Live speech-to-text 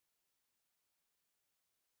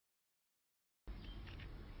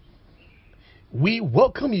We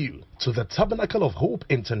welcome you to the Tabernacle of Hope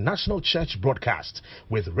International Church broadcast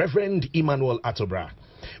with Reverend Emmanuel Atubra.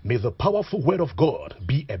 May the powerful word of God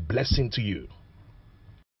be a blessing to you.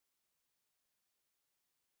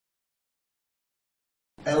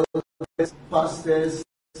 Elders, pastors,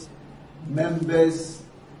 members,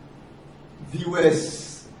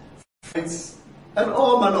 viewers, friends, and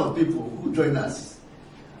all manner of people who join us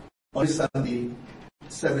on this Sunday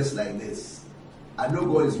service like this. I know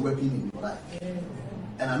God is working in your life.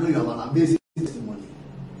 And I know you have an amazing testimony.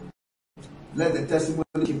 Let the testimony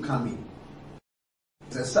keep coming.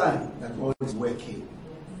 It's a sign that God is working.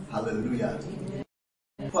 Hallelujah.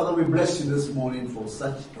 Father, we bless you this morning for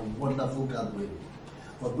such a wonderful gathering.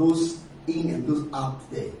 For those in and those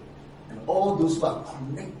out there, and all those who are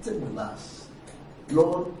connected with us.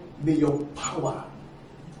 Lord, may your power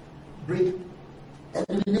bring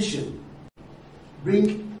illumination,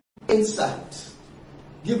 bring insight,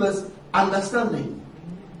 give us understanding,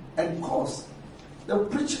 and cause the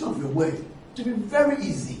preaching of your word to be very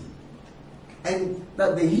easy, and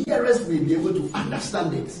that the hearers may be able to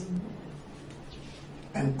understand it,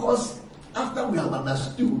 and cause after we have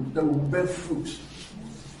understood that we will bear fruit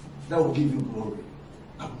that will give you glory.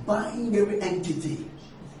 Abide every entity,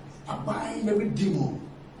 abide every demon,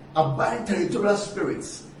 abide territorial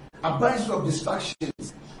spirits, abide of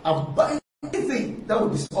distractions, abide anything that will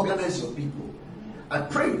disorganize your people. I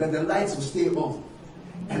pray that the lights will stay on.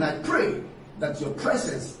 And I pray that your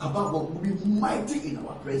presence above all will be mighty in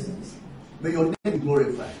our presence. May your name be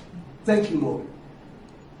glorified. Thank you, Lord.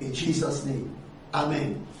 In Jesus' name.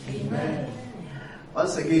 Amen. Amen.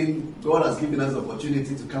 Once again, God has given us the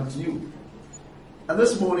opportunity to come to you. And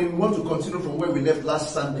this morning, we want to continue from where we left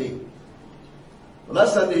last Sunday.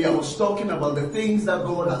 Last Sunday, I was talking about the things that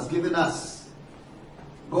God has given us.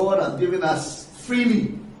 God has given us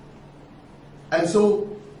freely. And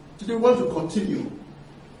so, today we want to continue.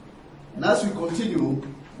 And as we continue,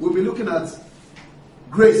 we'll be looking at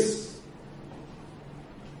grace.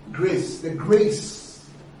 Grace, the grace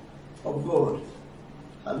of God.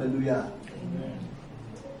 Hallelujah. Amen.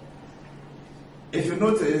 If you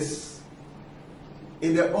notice,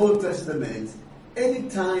 in the Old Testament,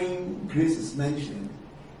 anytime grace is mentioned,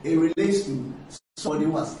 it relates to somebody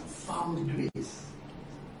who has found grace.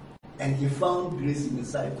 And he found grace in the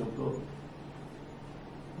sight of God.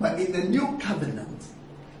 But in the new covenant,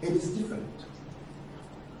 it is different.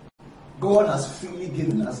 God has freely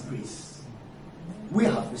given us grace. We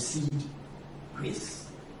have received grace.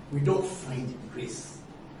 We don't find grace.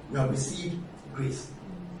 We have received grace.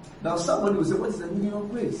 Now somebody will say, what is the meaning of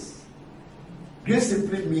grace? Grace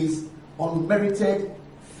simply means unmerited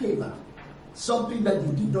favor. Something that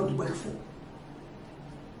you did not work for.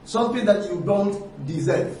 Something that you don't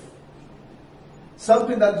deserve.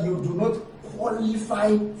 Something that you do not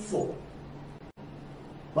qualify for.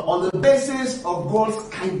 But on the basis of God's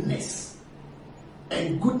kindness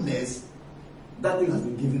and goodness, that thing has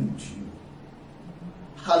been given to you.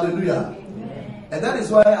 Hallelujah. Amen. And that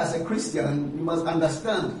is why as a Christian, you must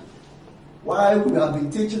understand why we have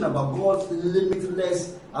been teaching about God's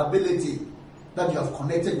limitless ability that you have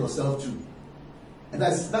connected yourself to. And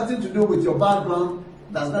that's nothing to do with your background.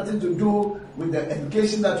 That's nothing to do with the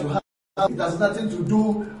education that you have. It has nothing to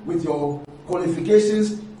do with your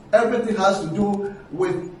qualifications. Everything has to do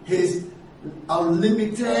with his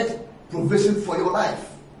unlimited provision for your life.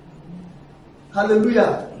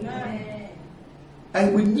 Hallelujah. Amen.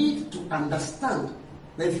 And we need to understand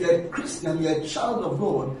that if you're a Christian, you're a child of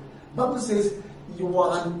God. The Bible says you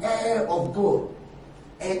are an heir of God.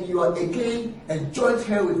 And you are again a joint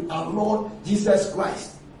heir with our Lord Jesus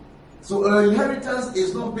Christ. So our inheritance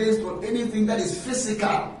is not based on anything that is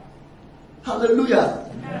physical. Hallelujah.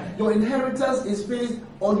 Amen. Your inheritance is based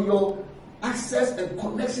on your access and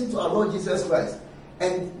connection to our Lord Jesus Christ.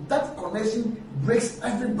 And that connection breaks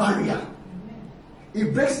every barrier.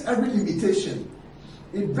 It breaks every limitation.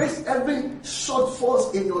 It breaks every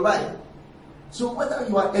shortfalls in your life. So whether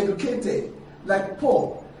you are educated like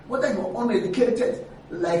Paul, whether you are uneducated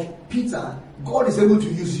like Peter, God is able to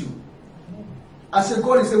use you. I said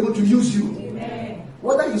God is able to use you. Amen.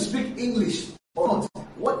 Whether you speak English or not,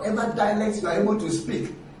 whatever dialects you are able to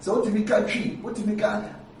speak. So what to make a tree, what to make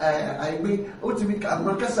a what to make a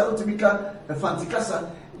Marcasa, what to make a Fanticasa,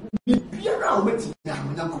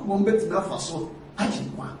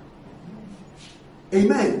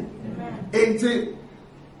 Amen. And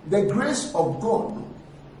the grace of God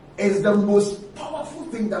is the most powerful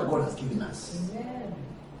thing that God has given us.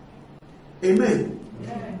 Amen.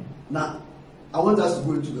 Amen. Now, I want us to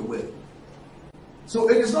go into the word. So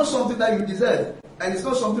it is not something that you deserve, and it's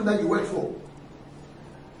not something that you work for.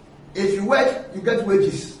 If you work, you get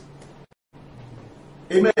wages.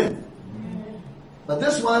 Amen. But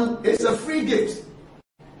this one is a free gift.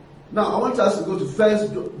 Now I want us to go to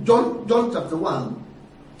First John chapter 1,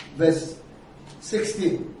 verse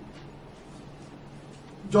 16.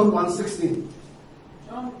 John 1:16.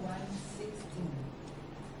 John 1:16.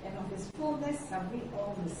 And of his fullness have we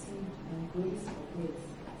all received, and grace for grace.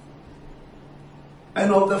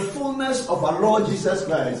 And of the fullness of our Lord Jesus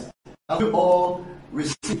Christ have we all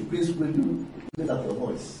received. Please, will you lift up your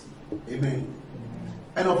voice? Amen.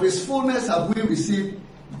 And of his fullness have we received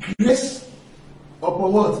grace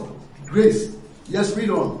upon what? Grace. Yes, read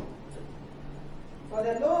on. For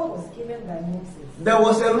the law was given by Moses. There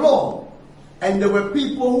was a law, and there were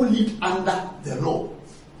people who lived under the law.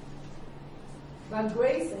 But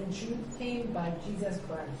grace and truth came by Jesus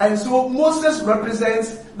Christ. And so Moses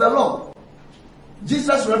represents the law.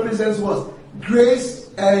 Jesus represents what? Grace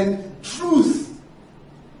and truth.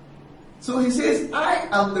 So he says, I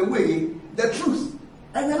am the way, the truth,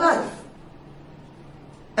 and the life.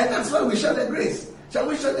 And that's why we share the grace. Shall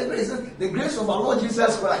we share the grace? The grace of our Lord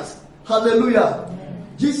Jesus Christ. Hallelujah. Amen.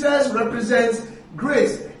 Jesus represents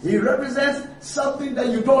grace. He represents something that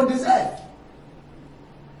you don't deserve.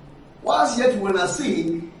 Whilst yet we were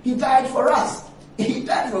sin, he died for us. He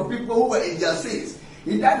died for people who were in their sins.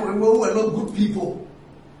 He died for people who were not good people.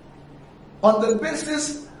 On the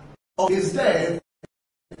basis of his death,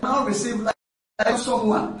 now receive life from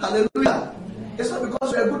someone. Hallelujah. It's not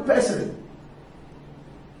because you're a good person.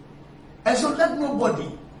 And so let nobody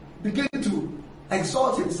begin to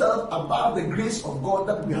exalt himself above the grace of God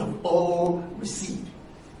that we have all received.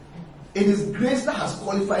 It is grace that has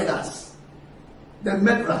qualified us. The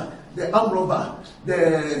murderer, the armed robber,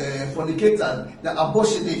 the fornicator, the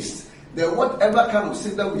abortionist, the whatever kind of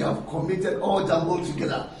sin that we have committed all jumbled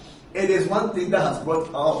together. It is one thing that has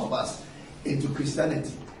brought all of us into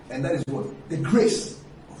Christianity. And that is what? The grace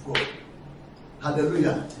of God.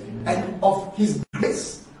 Hallelujah. Amen. And of his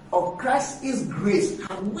grace, of Christ's grace,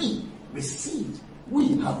 have we received.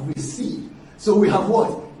 We have received. So we have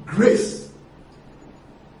what? Grace.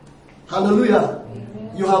 Hallelujah.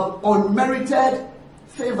 Amen. You have unmerited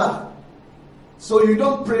favor. So you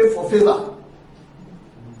don't pray for favor.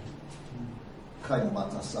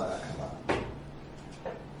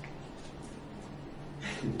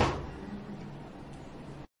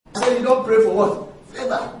 So you don't pray for what?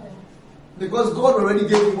 Favor. Because God already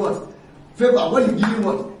gave you what? Favor. When he gave you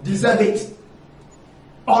what? Deserve it.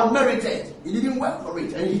 Unmerited. He didn't work for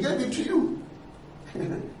it and he gave it to you.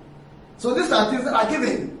 So these are things that are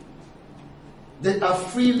given. They are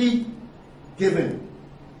freely given.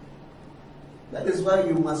 That is why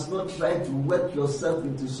you must not try to work yourself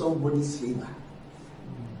into somebody's favor.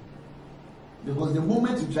 Because the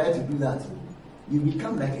moment you try to do that, you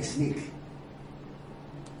become like a snake.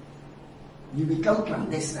 You become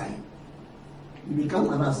clandestine. You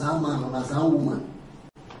become an Azan man or an Azan woman.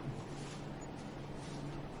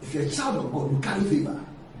 If you're a child of God, you carry favor.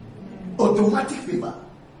 Automatic favor.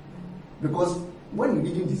 Because when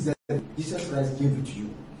you didn't deserve it, Jesus Christ gave it to you.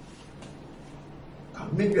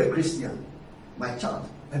 I've made you a Christian, my child.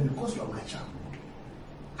 And because you are my child,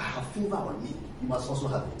 I have favor on me. You must also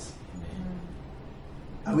have it.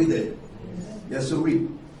 Are we there? Yes, so read.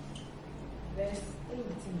 Verse 18.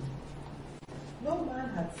 No man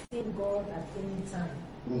had seen God at any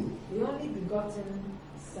time. The only begotten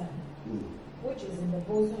Son, which is in the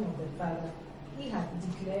bosom of the Father, he hath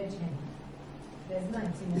declared him. Verse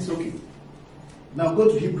 19. It's okay. Now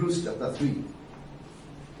go to Hebrews chapter 3.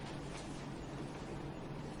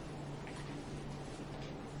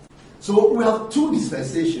 So we have two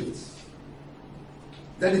dispensations.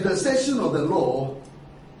 The dispensation of the law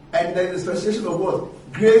and the dispensation of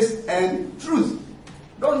what? Grace and truth.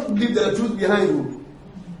 Don't leave the truth behind you.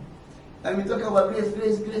 And we talk about grace.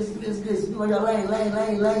 No, you're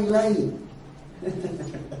lying.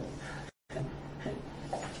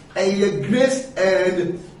 And the grace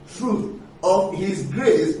and truth of his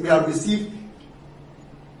grace, we have received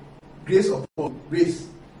grace upon grace.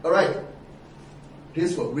 Alright?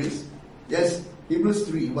 Grace for grace. Yes, Hebrews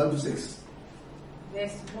 3, 1-6.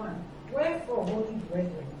 Verse 1. Wherefore, holy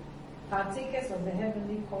brethren, partakers of the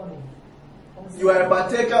heavenly calling. You are a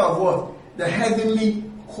partaker of what? The heavenly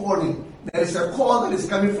calling. There is a call that is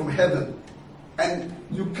coming from heaven. And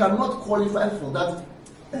you cannot qualify for that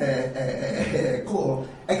call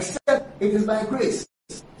except it is by grace.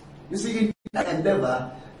 You see, in that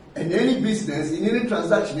endeavor, in any business, in any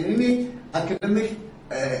transaction, in any academic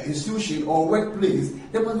institution or workplace,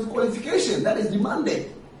 there must be qualification that is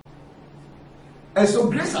demanded. And so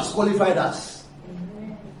grace has qualified us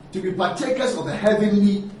to be partakers of the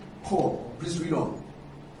heavenly call. Please read on.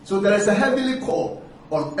 So there is a heavenly call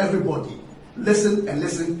on everybody. Listen and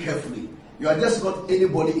listen carefully. You are just not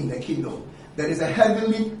anybody in the kingdom. There is a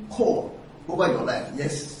heavenly call over your life.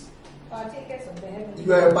 Yes. Partakers of the heavenly.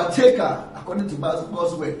 You are a partaker according to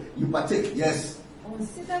God's word. You partake. Yes.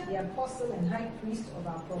 Consider the apostle and high priest of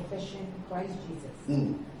our profession, Christ Jesus,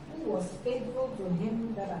 who was faithful to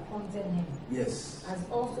him that appointed him. Yes. As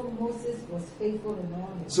also Moses was faithful in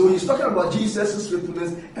all his. So he's talking about Jesus'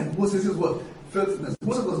 faithfulness and Moses' what? Faithfulness.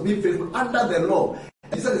 Moses was being faithful under the law.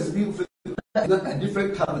 Jesus is being faithful under a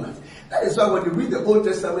different covenant. That is why when you read the Old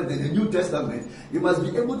Testament and the New Testament, you must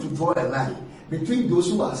be able to draw a line between those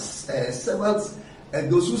who are servants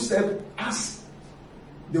and those who serve as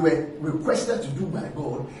they were requested to do by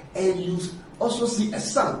God, and you also see a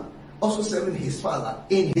son also serving his father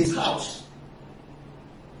in his house.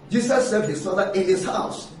 Jesus served his father in his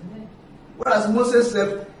house, whereas Moses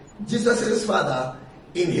served Jesus' father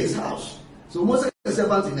in his house. So Moses is a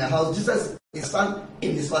servant in the house, Jesus is a son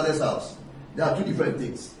in his father's house. There are two different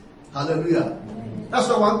things. Hallelujah. That's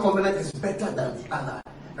why one covenant is better than the other.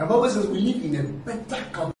 And Bible says we live in a better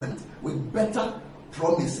covenant with better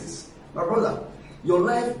promises. My brother, your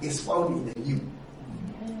life is found in the new.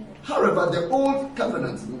 However, the old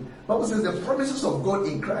covenant, Bible says the promises of God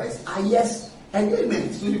in Christ are yes and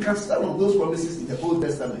amen. So you can stand on those promises in the Old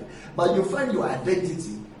Testament, but you find your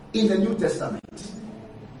identity in the New Testament.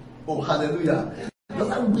 Oh, hallelujah. Because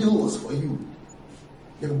that will was for you.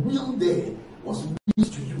 The will there was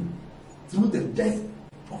released to you through the death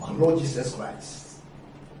of our Lord Jesus Christ.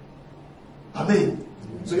 Amen.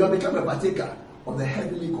 So you have become a partaker of the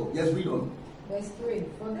heavenly call. Yes, read on. Verse 3.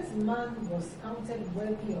 For this man was counted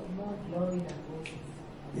worthy of more glory than Moses.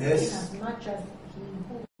 Yes. As much as he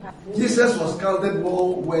who had Jesus was counted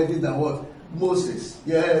more worthy than what? Moses.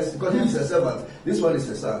 Yes, because he is a servant. This one is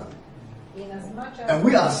a son. Inasmuch as And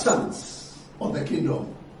we are sons of the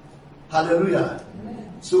kingdom. Hallelujah.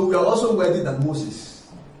 Amen. So we are also worthy than Moses.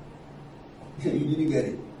 You didn't get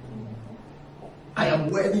it. I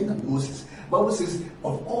am worthy than Moses. Bible says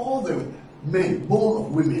of all the men born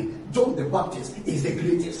of women, John the Baptist is the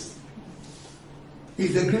greatest.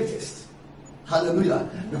 He's the greatest. Hallelujah.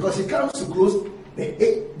 Because he comes to close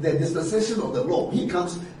the dispensation of the law. He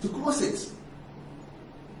comes to close it.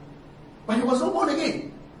 But he was not born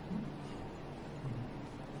again.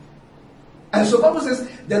 And so Bible says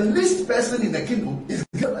the least person in the kingdom is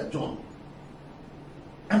greater than John.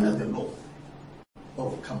 Under the law.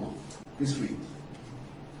 Oh, come on. Please read.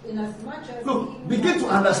 Inasmuch as Look, begin to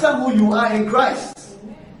understand who you are in Christ.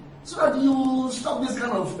 So that you stop this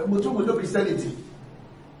kind of moto Christianity.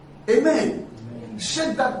 Amen.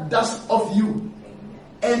 Shake that dust off you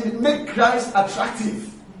and make Christ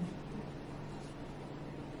attractive.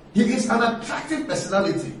 He is an attractive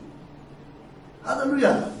personality.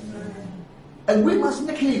 Hallelujah. And we must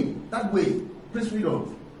make him that way. Please read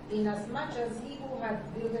on. Inasmuch as he who had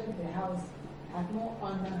builded the house had more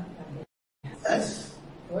honor than the house. Yes.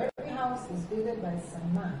 For every house is builded by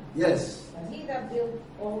some man. Yes. But he that built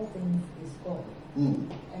all things is God.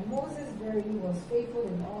 And Moses verily was faithful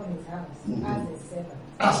in all his house as a servant.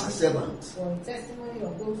 As a servant. For a testimony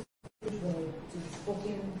of those who were to be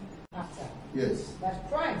spoken after. Yes. But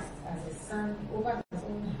Christ as a son over his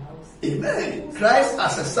own house. Amen. Christ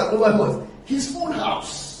as a son over what? His own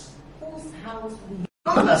house. Whose house we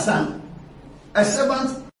Don't understand. A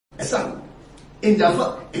servant, a son. In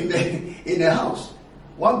the house.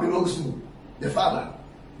 One belongs to the father.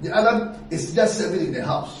 The other is just serving in the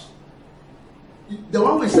house. The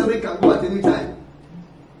one who is serving can go at any time.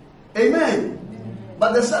 Amen.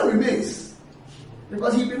 But the son remains.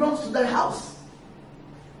 Because he belongs to the house.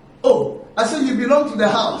 Oh, I said you belong to the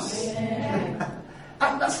house.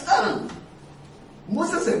 Understand.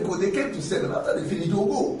 Moses and Co, they came to serve, and after they finished, they'll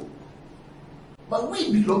go. But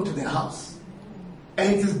we belong to the house.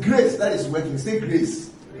 And it is grace that is working. Say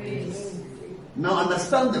grace. grace. Now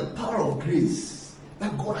understand the power of grace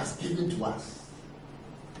that God has given to us.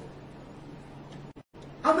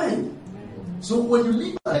 Amen. So when you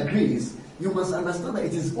live by grace, you must understand that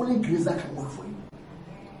it is only grace that can work for you.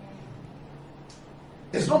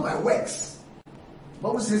 It's not by works. The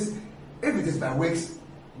Bible says, if it is by works,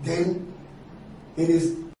 then it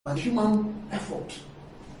is by human effort.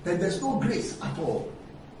 Then there's no grace at all.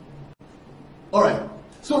 Alright.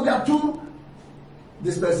 So there are two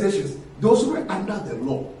dispensations. Those who were under the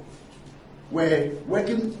law were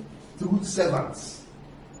working through servants.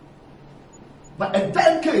 But a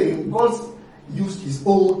time came, God used his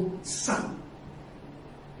own son,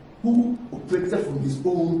 who operated from his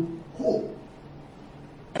own home,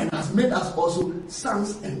 and has made us also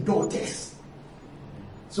sons and daughters.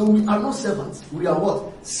 So we are not servants, we are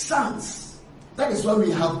what? Sons. That is why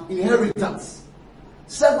we have inheritance.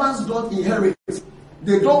 Servants don't inherit.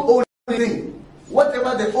 They don't own anything.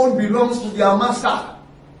 Whatever they own belongs to their master.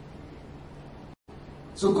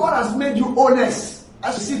 So God has made you honest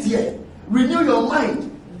as you sit here. Renew your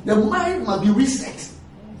mind. The mind must be reset.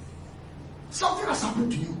 Something has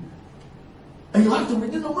happened to you. And you have to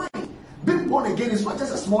renew your mind. Being born again is not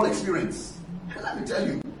just a small experience. And let me tell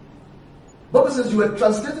you. The Bible says you were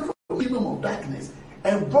translated from the kingdom of darkness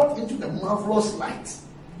and brought into the marvelous light.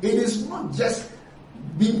 It is not just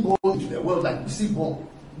being born into the world like we see born.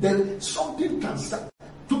 Then something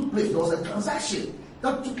took place. There was a transaction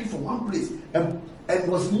that took you from one place and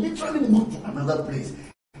was literally moved to another place.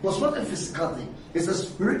 It was not a physical thing. It's a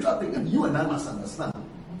spiritual thing, and you and I must understand.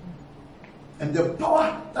 And the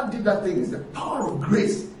power that did that thing is the power of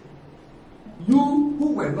grace. You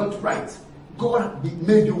who were not right, God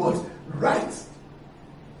made you what? Right.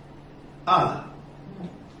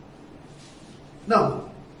 Now,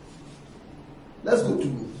 let's go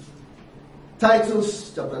to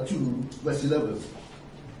Titus chapter 2, verse 11.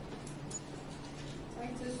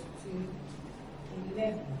 Titus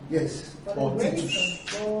 2:11. Yes. For the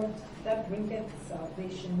grace of God that bringeth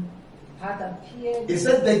salvation hath appeared. It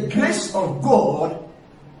said the grace of God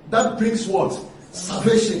that brings what?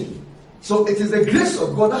 Salvation. So it is the grace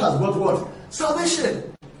of God that has brought what?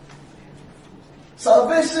 Salvation.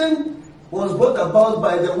 Salvation was brought about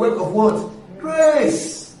by the work of what?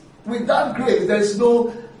 Grace. Without grace, there is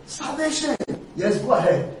no salvation. Yes, go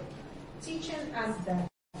ahead. Teaching us that.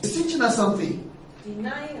 It's teaching us something.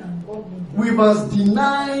 Denying ungodliness. We must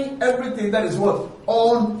deny everything that is what?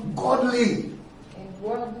 Ungodly. And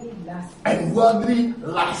worldly lust. And worldly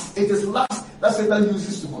lust. It is lust that Satan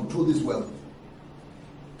uses to control this world.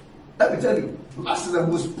 Let me tell you, lust is the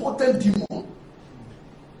most potent demon.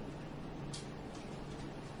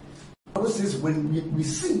 The Bible says when we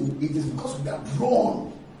sin, it is because we are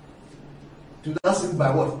drawn to that sin by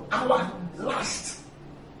what? Our lust.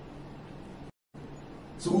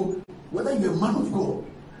 So, whether you're a man of God,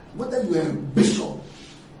 whether you're a bishop,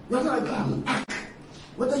 whether you're an ark,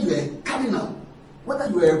 whether you're a cardinal, whether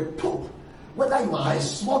you're a pope, whether you are a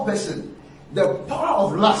small person, the power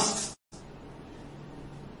of lust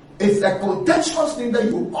is a contentious thing that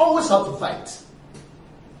you always have to fight.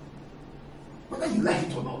 Whether you like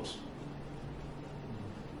it or not.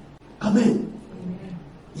 Amen. Amen.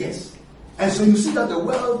 Yes. And so you see that the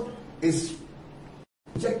world is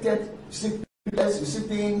projected. You see pictures, you see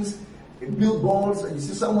things, billboards, and you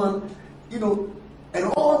see someone, and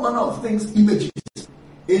all manner of things, images.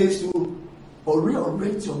 It is to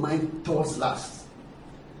reorient your mind towards lust.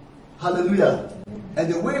 Hallelujah.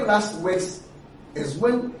 And the way lust works is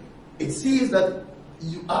when it sees that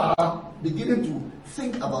you are beginning to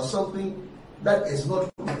think about something that is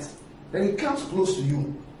not right, then it comes close to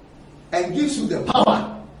you and gives you the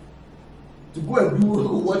power to go and do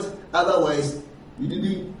what otherwise you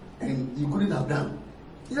didn't and you couldn't have done.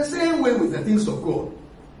 It's the same way with the things of God.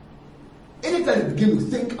 Anytime you begin to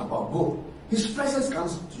think about God, His presence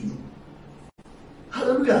comes to you.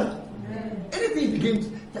 Hallelujah. Amen. Anything you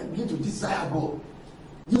begin to desire God,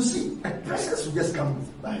 you see, a presence will just come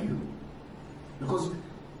by you. Because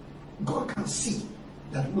God can see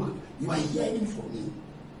that, look, you are yearning for me.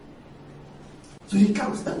 So He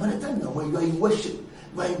comes, and by the time when you are in worship,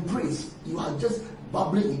 you are in praise, you are just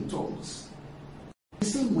babbling in tongues. The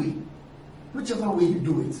same way, whichever way you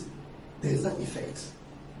do it, there is that effect.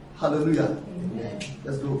 Hallelujah. Amen.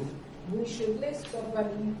 Let's go. We should live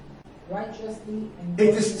soberly, righteously, and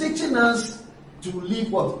it is teaching us to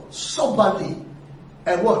live what? Soberly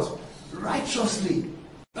and what? Righteously.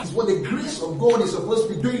 That's what the grace of God is supposed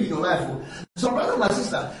to be doing in your life. So, brother, my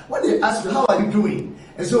sister, when they ask you, how are you doing?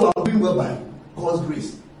 And so, I'm doing well by God's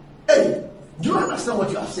grace. Hey, do you understand what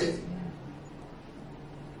you have said?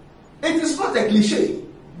 It is not a cliche.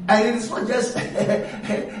 And it is not just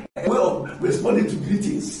a way of responding to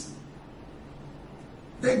greetings.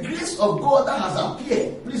 The grace of God that has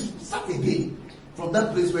appeared. Please start again from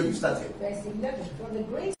that place where you started. Verse 11. For the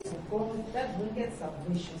grace of God that bringeth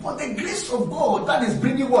salvation. For the grace of God that is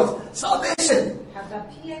bringing what? Salvation. Has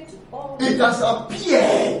appeared to all. It has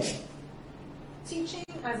appeared. Teaching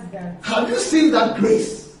us that. Have you seen that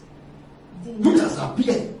grace? Which has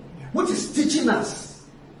appeared. Which is teaching us.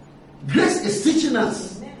 Grace is teaching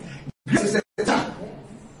us. Amen. Grace is a teacher.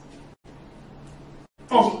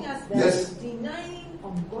 Teaching us that. Yes. Denying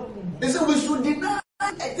ungodliness. They say we should deny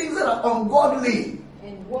things that are ungodly.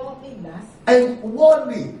 And worldly lust. And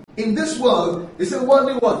worldly. In this world, they say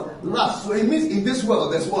worldly what? Lust. So it means in this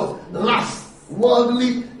world there's what? Lust.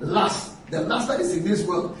 Worldly lust. The lust that is in this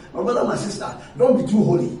world. My brother, my sister, don't be too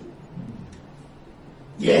holy.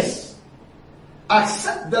 Yes.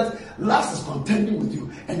 Accept that lust is contending with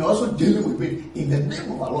you, and you're also dealing with it in the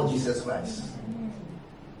name of our Lord Jesus Christ.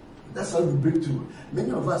 That's how we break through.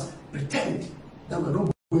 Many of us pretend that we're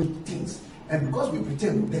not going things, and because we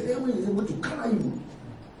pretend, the devil is able to carry you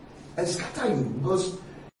and scatter you because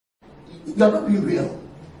you are not being real.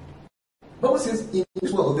 The Bible says in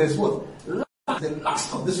this world there's what? The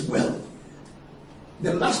lust of this world,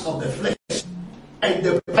 the lust of the flesh, and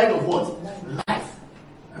the pride of what? Life.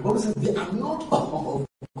 The Bible says they are not of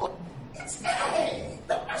God. It's the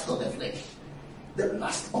lust of the flesh, the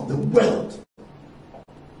lust of the world,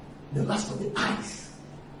 the lust of the eyes.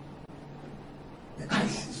 The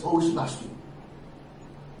eyes is always lusting.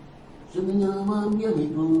 And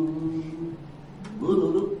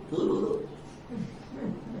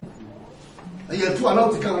you're too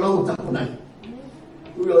allowed to come along with that night.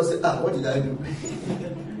 We all say, what did I do?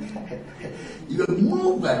 You are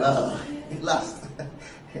moved by love. It lasts.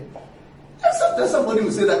 And sometimes somebody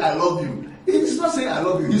will say that I love you. He's not saying I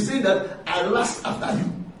love you. He's saying that I lust after you.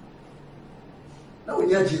 Now when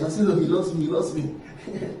you're Jesus, I say, no, he loves me, he loves me.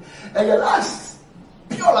 And you last.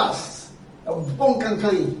 Pure last.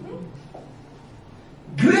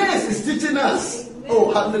 Grace is teaching us.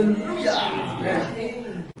 Oh, hallelujah.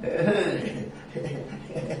 Hey.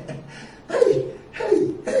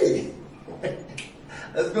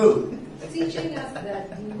 Let's go. Teaching us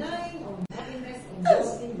that denying unhappiness and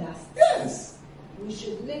lusting lust. Yes. We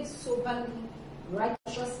should live soberly,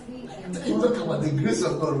 righteously, and you talk about the grace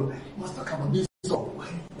of God. You must talk about this song.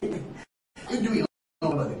 You do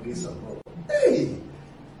know about the grace of God. Hey,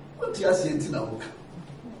 what you are saying now?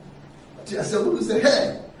 What you are saying? You say,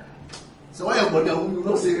 hey. So why am I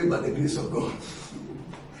not saying about the grace of God?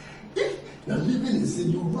 If you are living in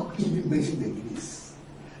sin, you will not even mention the grace.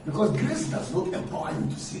 Because grace does not empower you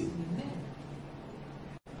to sin.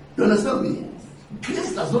 You understand me?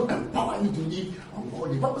 Grace does not empower you to live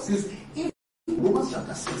ungodly. The Bible says, in Romans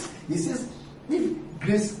chapter 6, it says, if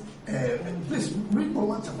grace, please read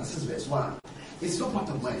Romans chapter 6, verse 1. It's not part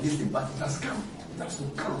of my listing, but it has come. It has to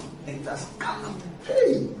come. And it has come.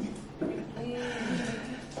 Hey!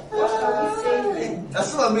 What shall we say?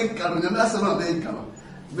 That's what I make canon. That's what I make canon.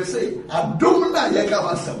 They say, I don't know yet.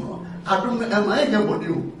 I don't know. Am I anybody?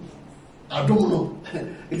 I don't know.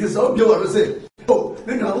 It is all you want to say. Oh,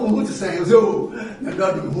 then I want to say, oh, and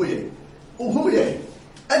God who ye. Oh, who ye.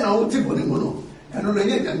 And I want to put him on. And only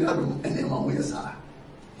yet, and God and them on with us.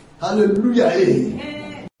 Hallelujah.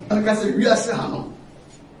 And I say, we are saying,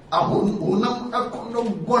 I won't know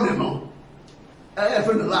one. I have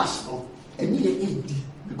the last one. And ye eat.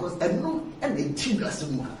 Because I know, and they teach us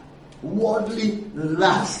more. Worldly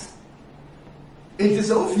last. It is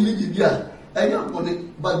all feeling here. I don't want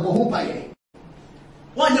it, but Mohopaye.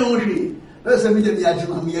 One only. Let's say, me, I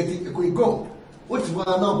go. What you want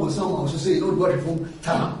now for someone to say, don't worry from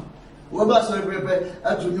town. What about so prepare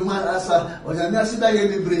to human answer, or the Nasida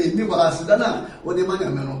brain, me was Asana, or the man,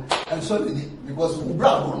 and so did it, because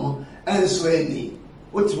Bravo and Sweeney.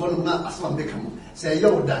 What you want to ask one become? Say,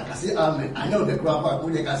 yo, that I say, amen. I know the grandpa,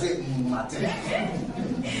 who they can say, Mate.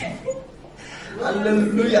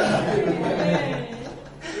 Hallelujah.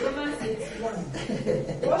 Romans 8:1.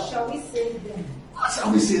 What shall we say then? What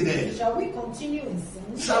shall we say then? Shall we continue in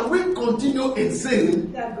sin? Shall we continue in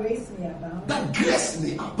sin? That grace may abound. That grace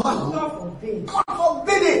may abound. God forbid. God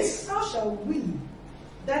forbid it. How shall we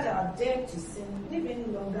that are dead to sin live any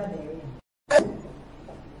longer therein?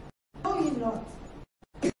 Know ye not?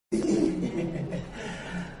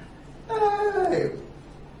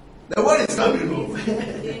 The word is coming up.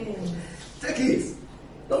 Take it.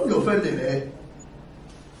 Don't be offended,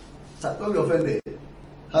 Don't be offended.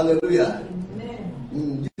 Hallelujah. Amen.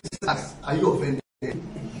 Jesus asked, are you offended? And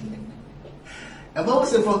Bible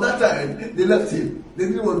said from that time, they left him. They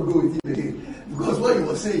didn't want to go with him again. Because what he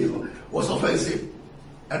was saying was offensive.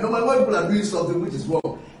 And no matter what people are doing something which is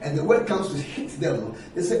wrong, and the word comes to hit them,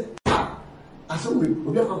 they say, I saw we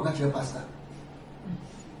have come back to your pastor.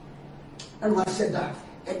 And I said that.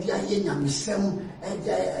 And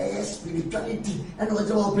spirituality, and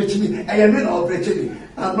what's all preaching me. I am not preaching me.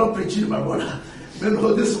 I'm not preaching my brother.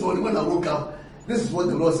 But this morning when I woke up, this is what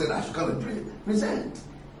the Lord said I should come and pray. Present.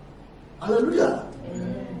 Hallelujah.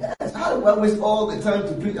 Yes. How do I waste all the time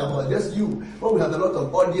to preach about just you? When we have a lot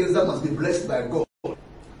of audience that must be blessed by God.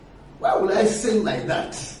 Why would I sing like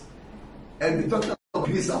that and be talking about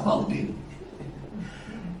grace abounding?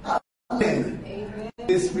 Amen.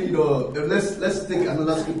 Let's read let's take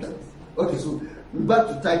another scripture. Okay, so we're back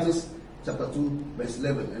to Titus chapter 2, verse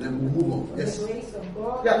 11, and then we'll move on. Yes. The grace of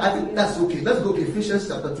God. Yeah, I think that's okay. Let's go to Ephesians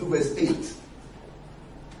chapter 2, verse 8.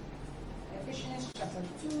 Ephesians chapter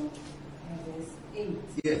 2 and verse 8.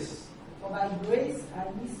 Yes. For by grace are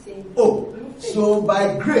ye saved. Oh, so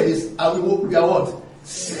by grace we are what?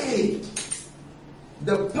 Saved.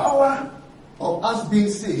 The power of us being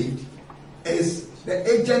saved is the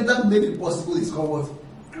agent that made it possible is called what?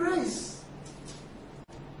 Grace.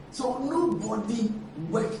 So nobody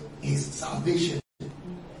worked his salvation.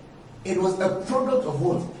 It was a product of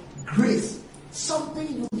what? Grace. Something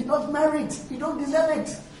you did not merit. You don't deserve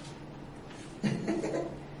it. You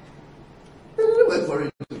didn't work for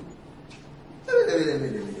it.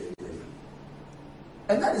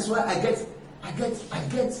 And that is why I get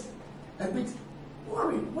a bit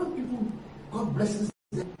worried when people, God blesses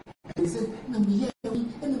them, and they say,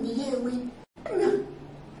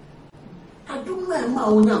 I don't know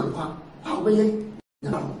how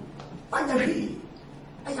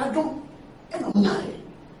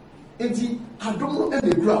I don't know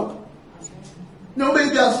any crowd. No,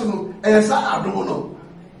 maybe I know, and I don't know.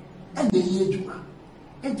 And the year,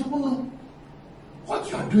 and you know, what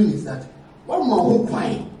you are doing is that one more who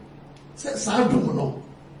crying says, I don't know,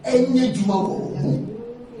 and yet you are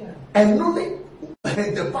and only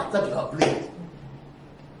the part that you have played.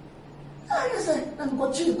 I say, I'm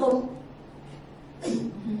going to come. Hey,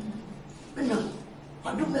 I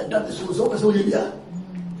don't know that this was always only here.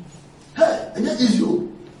 Hey, and that is you.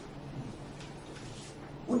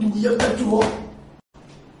 What do we have to walk?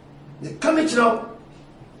 They come in now.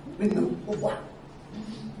 What?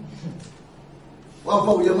 One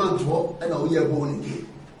for your man to walk, and now we are born again.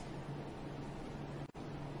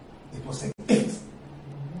 It was a gift.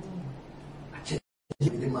 I checked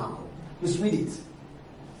the mouth. Let's read it.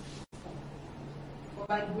 For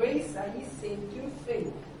by grace are ye saved through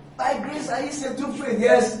faith. By grace are ye saved through faith,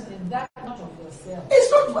 yes. And that not of yourself.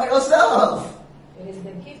 It's not by yourself. It is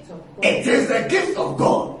the gift of God. It is the gift of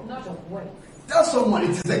God. Not of works. Tell someone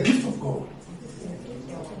it is the gift of God.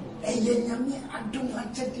 It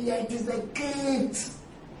is the gift.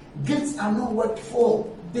 Gifts are not worked for,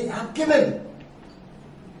 they are given.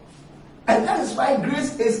 And that is why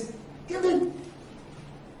grace is given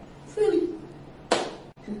freely.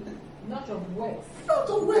 Not of works. Not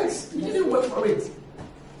of works. You didn't work for it.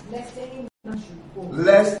 Lest any man should boast.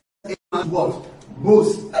 Lest any man what?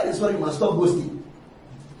 Boast. That is why you must stop boasting.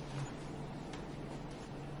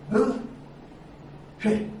 Huh?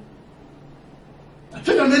 Hey. I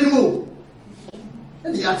take an animal.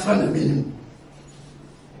 And the act from the minimum.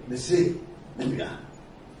 They say, we are.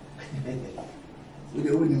 We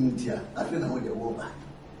are winning here. I don't know what they walk back.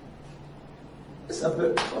 It's a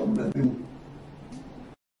problem.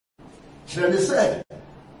 Then they say,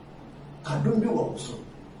 I don't do also.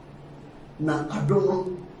 Now, I don't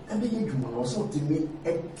know. I mean, you will also to me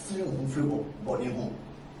a free body home.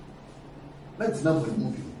 Let's not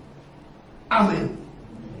remove you. Amen.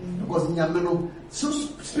 Because in your so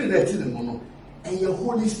spirit in the mono and your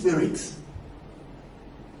Holy Spirit.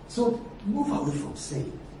 So move away from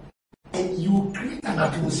sin. And you create an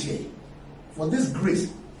atmosphere for this grace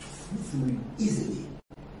to flow through you easily.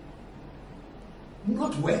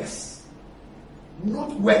 Not works.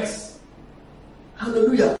 Not works.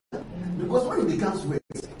 Hallelujah. Because when it becomes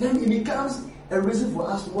works, then it becomes a reason for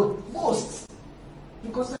us to what? Boast.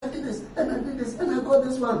 Because I did this, and I did this, and I got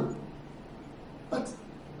this one. But,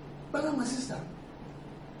 brother, my sister,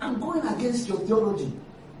 I'm going against your theology.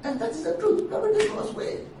 And that is the truth. Everything God's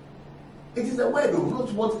way. It is the word of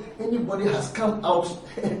not what anybody has come out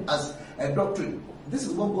as a doctrine. This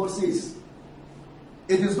is what God says.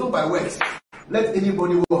 It is not by works. Let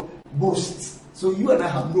anybody boast. So you and I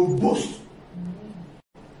have no boast.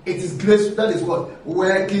 It is grace that is what?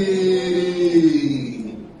 Working.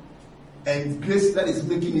 And grace that is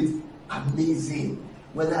making it amazing.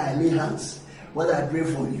 Whether I lay hands, whether I pray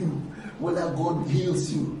for you, whether God heals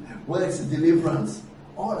you, whether it's a deliverance.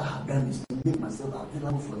 All I have done is to make myself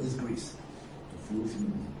available for this grace to flow through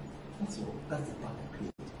me. That's all. That's the part I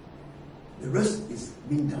created. The rest is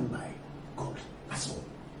being done by God. That's all.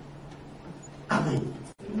 Amen.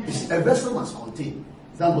 A vessel must contain.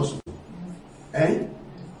 Is that possible? And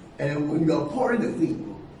when you are pouring the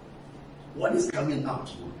thing, what is coming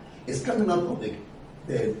out? It's coming out of the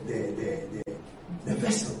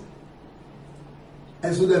vessel.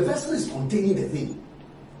 And so the vessel is containing the thing.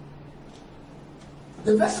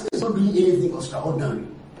 The vessel is not doing anything extraordinary.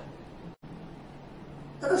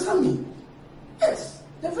 Understand me? Yes,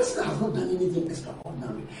 the vessel has not done anything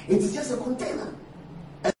extraordinary. It is just a container.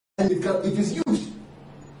 And it is used.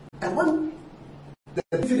 And when the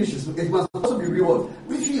finishes, it must also be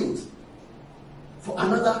refilled for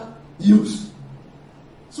another use.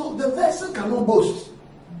 So the vessel cannot boast.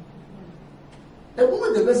 The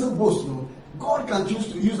moment the vessel boasts, God can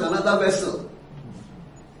choose to use another vessel.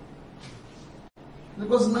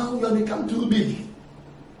 Because now you have become too big.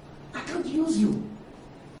 I can't use you.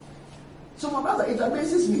 So my brother, it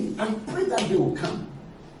amazes me. I pray that day will come.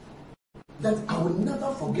 That I will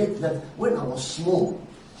never forget that when I was small,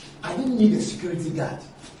 I didn't need a security guard.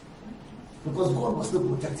 Because God was still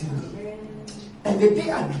protecting me. And the day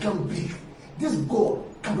I become big, this God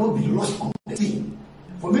cannot be lost on the scene.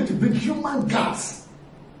 For me to bring human guards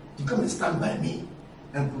to come and stand by me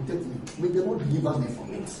and protect me. May the Lord deliver me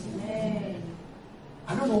from it.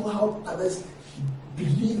 I don't know how others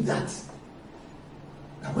believe that.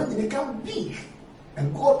 That when they become big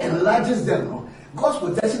and God enlarges them, God's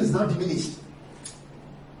protection is not diminished.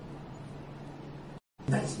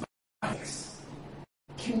 That is my ex.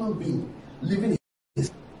 Human being living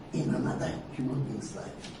in another human being's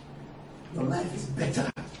life. Your life is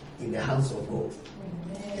better in the hands of God.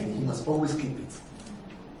 Amen. And you must always keep it.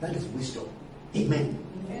 That is wisdom. Amen.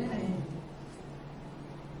 Amen.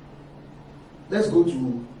 Let's go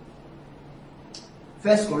to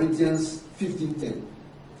 1 Corinthians 15:10.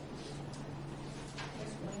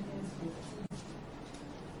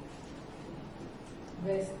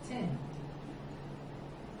 Verse 10.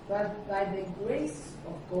 But by the grace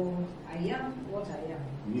of God, I am what I am.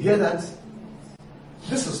 You hear that?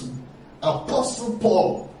 This is Apostle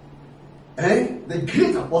Paul, the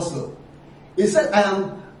great apostle. He said, I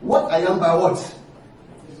am what I am by what?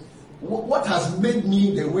 What has made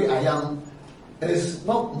me the way I am is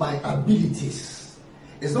not my abilities.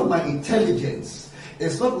 It's not my intelligence.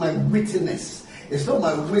 It's not my wittiness. It's not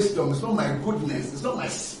my wisdom. It's not my goodness. It's not my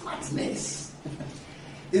smartness.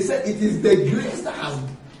 He said, it is the grace that has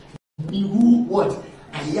me who what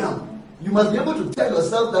I am. You must be able to tell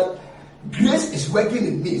yourself that grace is working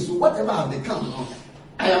in me. So whatever I have become,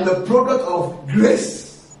 I am a product of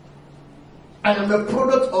grace. I am a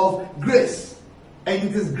product of grace. And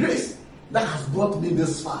it is grace that has brought me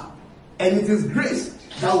this far. And it is grace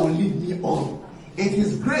that will lead me on. It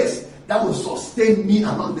is grace that will sustain me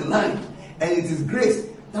along the line. And it is grace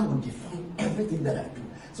that will define everything that I do.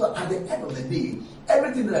 So at the end of the day,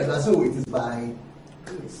 everything that I do, I say, it is by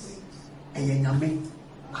grace. And yenyame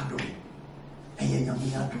adom. And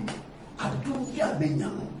yenyame adom. Adom ya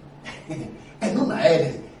benyamo. And no na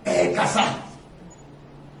kasa.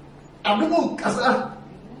 Adom kasa.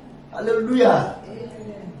 Hallelujah.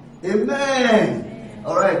 Amen.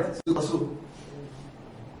 All right. So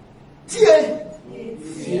tie.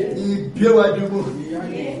 Ni biwa dumo.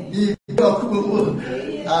 Ni biwa kumo.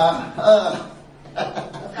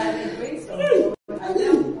 By the grace of God, I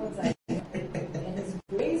am what I am. And His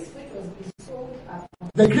grace which was bestowed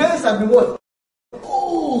upon the grace has been what?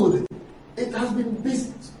 Good. It has been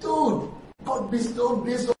bestowed. God bestowed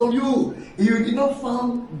grace on you. You did not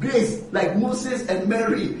find grace like Moses and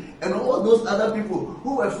Mary and all those other people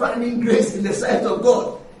who were finding grace in the sight of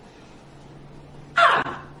God.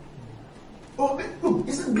 Oh, look,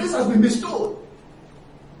 he said grace has been bestowed.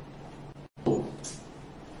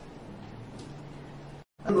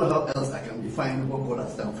 I don't know how else I can define what God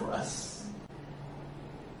has done for us.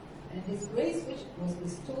 And His grace which was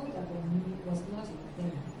bestowed upon me was not in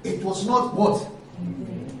vain. It was not what? In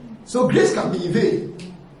vain. So grace can be in vain.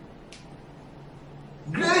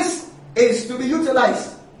 Grace is to be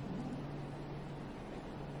utilized.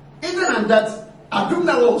 Even at that,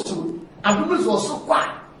 Atubra was also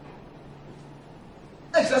quiet.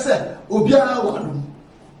 Like I said, Obiara Wadum.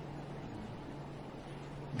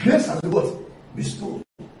 Grace has been what? Bestowed.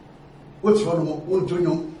 What's one more? Won't you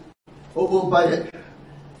know? Over by it.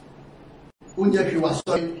 Unyaki was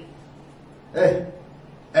sorry.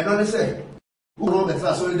 And on the say, who know the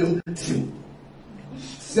first one them team?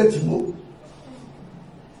 Setimo.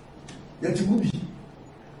 Yet you will be.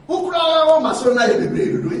 Who could I my son? I be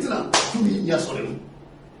brave. Do it now. 2 years old.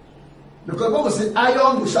 Because God said,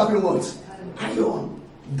 iron will sharpen what? Iron.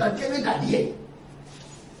 That can that year.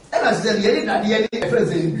 And I said, that year,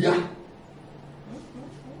 friends in India.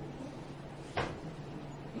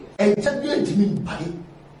 And champion to me by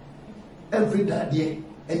every day,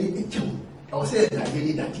 any champion. I was saying that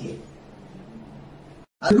year, that year.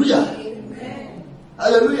 Hallelujah. Amen.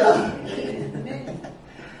 Hallelujah. Amen.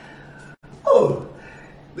 Oh,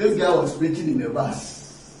 this guy was preaching in a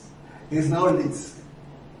bus. He's now late.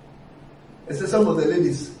 I said, some of the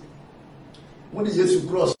ladies, when did Jesus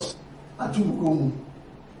cross? Atubra,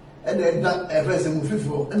 and then that friends and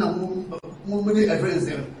Mufifo, and I'm moving a friends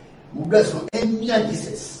and bless for any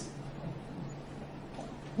Jesus.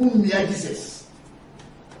 Jesus.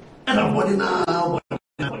 And I'm body now.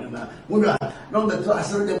 We are not the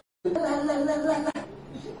class.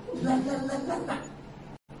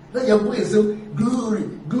 Let your voice glory,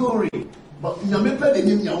 glory. But you may pay the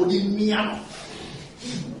name you only me out.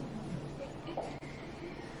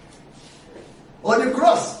 On the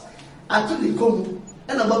cross, I took the come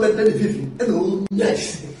and I'm about 25 and oh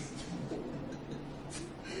yes.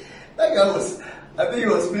 That guy I think he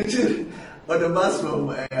was preaching on the bus from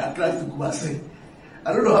Accra to Kumasi.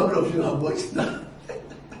 I don't know how many of you have watched that.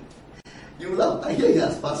 You will laugh. I hear you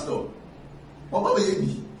as pastor. What will you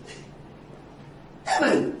be?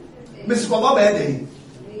 Amen. Miss Papa Bede.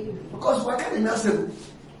 Because why can't you say,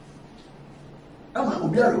 I'm a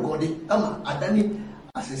recording, I'm a Adani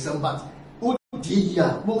as a somebody.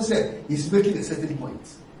 Who said he's making a certain point.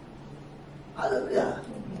 Hallelujah.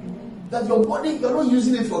 That your body, you're not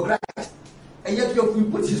using it for Christ. And yet you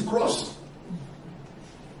put his cross.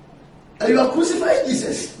 And you are crucifying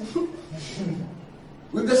Jesus.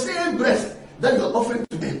 With the same breath that you are offering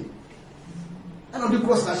to them. And on the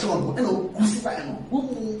cross, and on crucify him.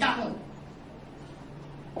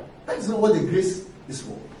 That is not what the grace is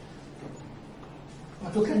for.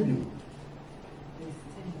 But what can you do?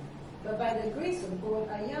 But by the grace of God,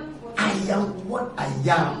 I am what I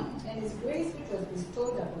am. And his grace which was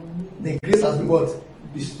bestowed upon me. The grace has been what?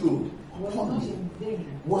 Bestowed upon me.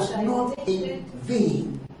 Was not in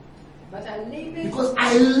vain. But I labored. Because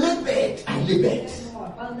I labored. More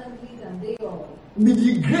abundantly than they all. With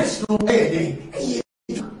the grace no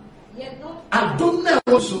Yet not I don't know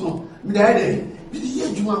also. With the year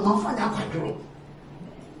you are my father.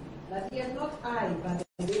 But yet not I, but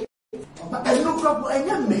the grace. But I look up I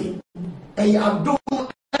am me. I don't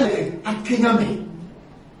I can't me.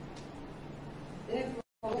 Therefore,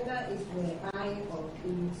 whether it were I or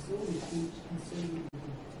he, so we teach and so we do.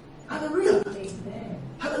 Hallelujah. Amen.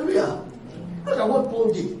 Hallelujah. Look at what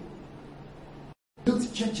Paul did.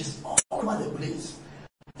 Built churches all over the place.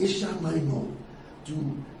 Asia Minor to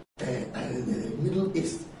the Middle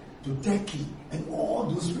East to Turkey and all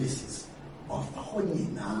those places of Honey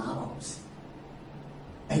now.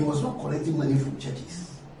 And he was not collecting money from churches.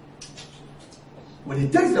 When he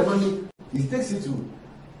takes the money, he takes it to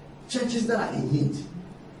churches that are in need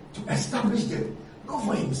to establish them, not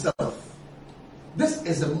for himself. This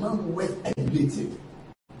is a man worth emulating.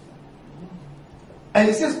 And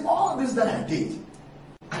he says, all this that I did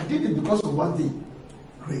it because of one thing.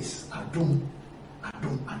 Grace. I don't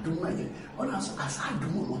like it. As I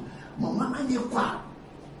don't, my mama near qua.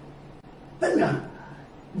 Then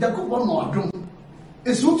the good one more don't.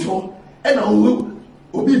 It's so and I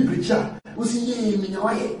will be preacher. We see in your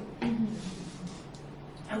way.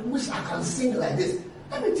 I wish I can sing like this.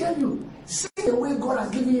 Let me tell you, sing the way God has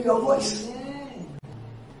given you your voice.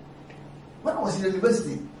 When I was in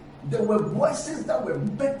university, there were voices that were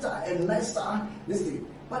better and nicer. Listen,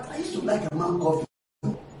 but I used to like a man called.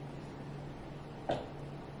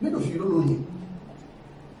 Many of you don't know him.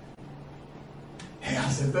 He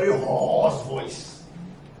has a very hoarse voice.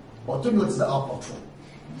 But don't notice the output.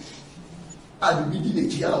 And we did a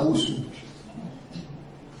child also.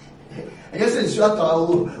 I guess it's short all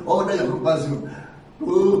the group.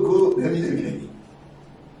 Go, let me.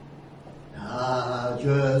 I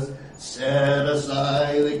just set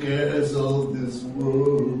aside the cares of this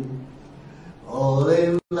world. All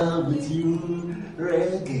in love with you,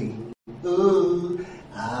 reggae. Oh,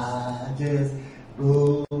 I just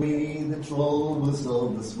go away the troubles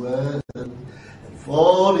of this world and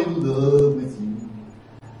fall in love with you.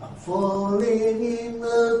 I'm falling in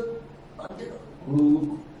love.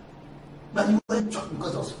 But you went church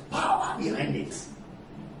because there was power behind it.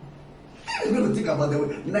 I'm going to think about the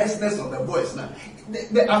niceness of the voice now.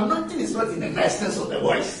 The anointing is not in the niceness of the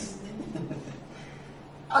voice.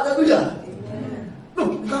 Hallelujah. Amen.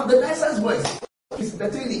 Look, now the nicest voice is the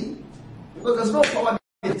training. Because there's no power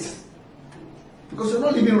in it. Because you're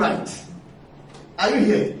not living right. Are you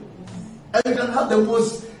here? And you can have the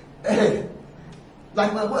most,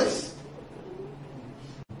 like my voice.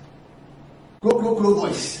 Grow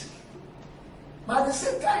voice. But at the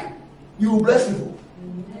same time, you will bless people.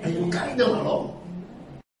 And you carry them along.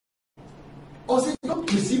 Also, you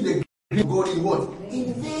don't receive the grace of God in what?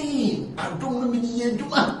 In vain. I don't know many years to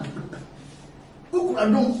man. Who could I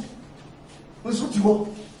do? What's what you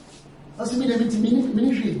want? I see me the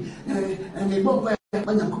ministry. And they don't buy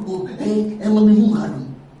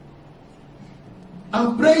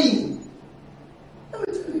I'm praying. Let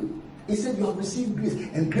me tell you. He said you have received grace.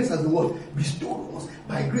 And grace has been what? Bestowed on us.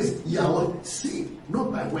 By grace, you are what? Saved.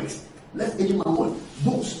 Not by works. Let any man what?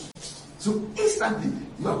 Boast. So instantly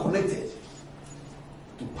you are connected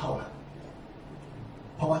to power.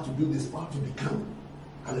 Power to do this, power to become.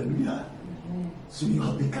 Hallelujah. So you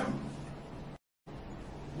have become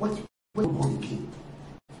what you were born again.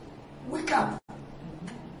 Wake up.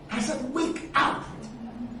 I said, wake up.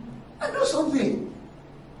 I know something.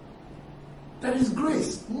 That is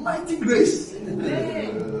grace, mighty grace.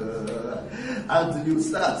 until you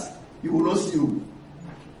start. You will not see you.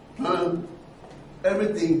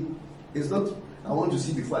 Everything is not, I want to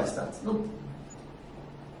see before I start. No.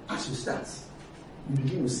 As you start, you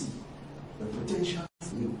begin to see the potential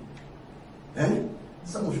in you.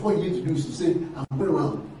 Some of what you need to do is to say, I'm going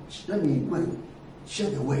around. Let me go and share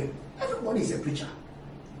the word. Everybody is a preacher.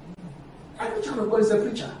 Every child of God is a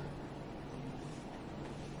preacher.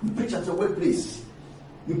 You preach at your workplace.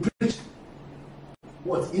 You preach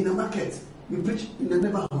what? In the market. You preach in the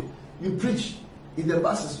neighborhood. You preach in the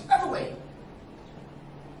buses. Everywhere.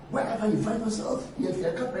 Wherever you find yourself, if you're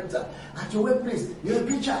a carpenter, at your workplace, you're a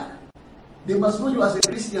preacher. They must know you as a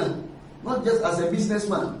Christian, not just as a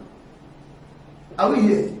businessman. Are we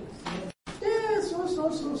here? Yes,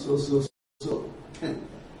 so.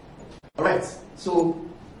 All right. So,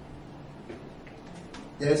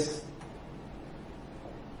 yes.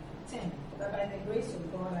 10. But by the grace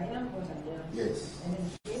of God, I am what I am. Yes. And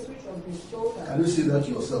His grace which was bestowed. Can you say that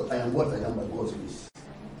yourself? I am what I am by God's grace.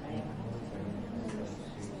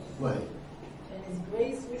 Why? And His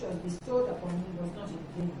grace which was bestowed upon me was not in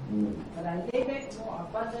vain. But I labored more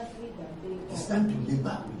abundantly than they all. It's time to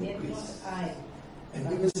labor with the Yet grace. not I.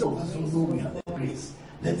 And even some of us who know we have the grace,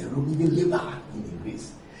 let the Lord even labor in the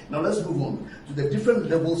grace. Now let's move on to the different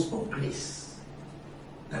levels of grace.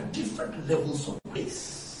 The different levels of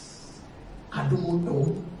grace. I don't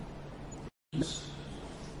know.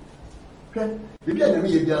 Okay? Maybe I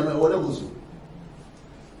never what levels.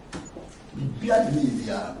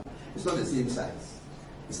 It's not the same size.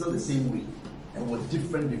 It's not the same way. And with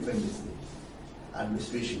different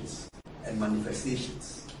administrations and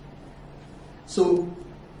manifestations. So,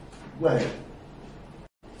 well,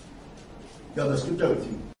 you have the scripture with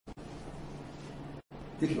you.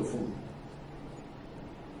 Take your phone.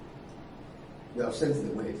 You have sent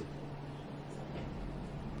the word.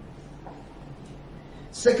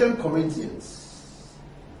 2 Corinthians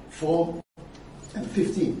 4 and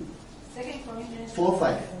 15. 2 Corinthians 4,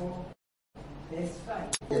 5. 4, verse 5.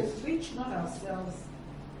 Yes. Preach not ourselves,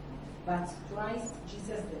 but Christ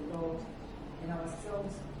Jesus the Lord, and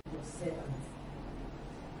ourselves your servants.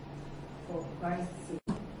 For Christ's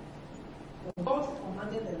sake. For God who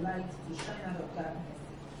commanded the light to shine out of darkness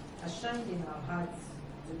has shined in our hearts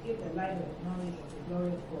to give the light of the knowledge of the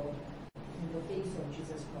glory of God in the face of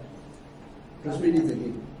Jesus Christ. Let's read it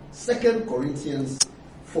again. 2 Corinthians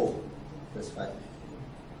 4, verse 5.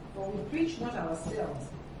 For we preach not ourselves,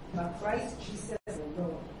 but Christ Jesus the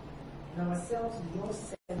Lord, and ourselves your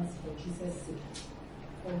servants for Jesus' sake.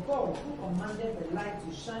 For God, who commanded the light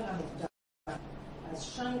to shine out of darkness, has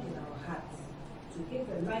shined in our hearts to give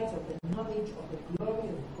the light of the knowledge of the glory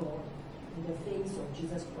of God in the face of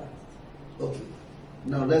Jesus Christ. Okay.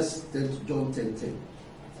 Now let's turn to John 10:10.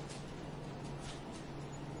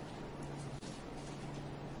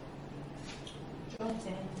 John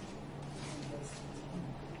 10, verse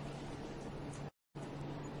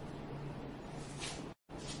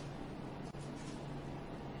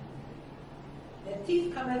 10. The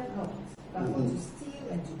thief cometh not, but for to steal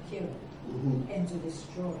and to kill and to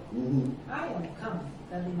destroy. I am come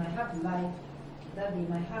that they might have life, that they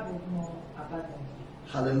might have it more abundantly.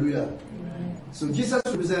 Hallelujah. Amen. So Jesus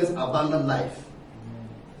represents abundant life.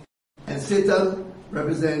 And Satan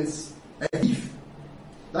represents a thief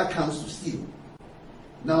that comes to steal.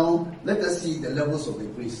 Now, let us see the levels of the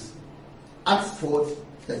grace. Acts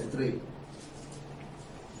 4:33.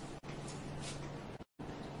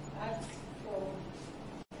 Acts 4:33.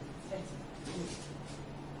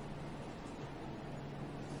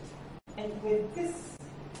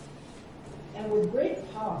 And with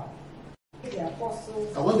great power, the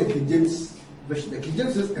apostles. I want the King James version. The King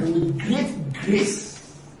James says, and with great grace.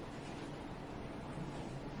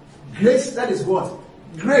 Grace, that is what?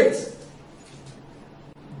 Great.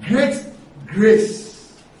 Great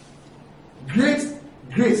grace. Great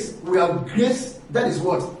grace. We have grace, that is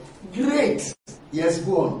what? Great. Yes,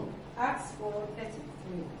 go on. Acts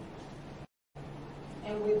 4:33.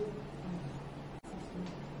 And with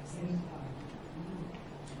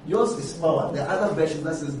yours is power. The other version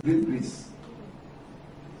that says great grace.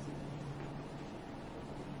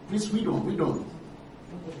 Please read on.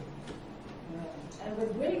 Okay. And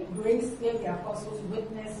with great grace gave the apostles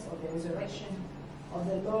witness of the resurrection of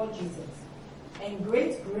the Lord Jesus. And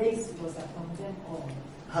great grace was upon them all.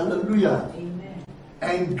 Hallelujah. Amen.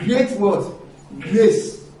 And great what?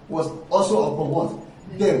 Grace was also upon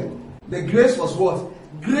what? Them. The grace was what?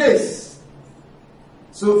 Grace.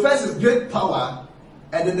 So first is great power,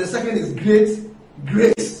 and then the second is great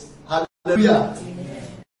grace. Hallelujah. Amen.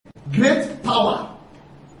 Great power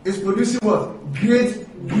is producing what? Great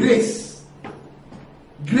grace.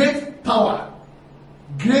 Great power.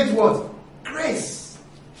 Great what? Grace. grace.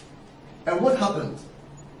 And what happened?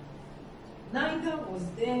 Neither was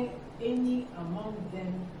there any among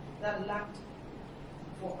them that lacked,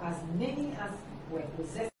 for as many as were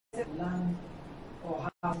possessed of land or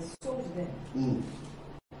houses sold them.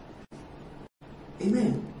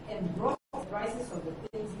 Amen. And brought the prices of the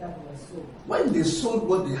things that were sold. When they sold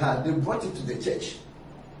what they had, they brought it to the church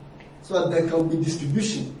so that there can be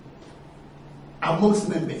distribution amongst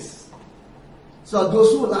members. So that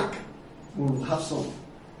those who lack will have some.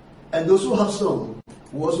 And those who have some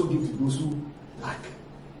will also give to those who lack.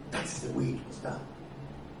 That's the way it was done.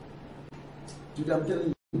 Today I'm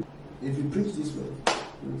telling you, if you preach this way,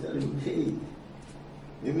 we'll tell you, hey,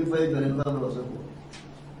 maybe for you can never also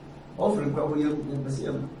offering probably in the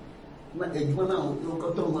same. Not a one now, you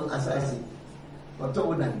got to one assassin. But to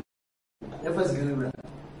one, never say,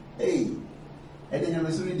 hey, and then you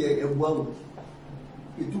must read a wow.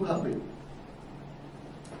 It will happen.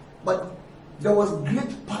 But there was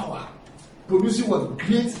great power producing what?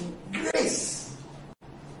 Great grace.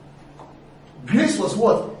 Grace was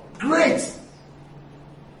what? Great.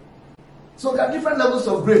 So there are different levels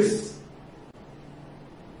of grace.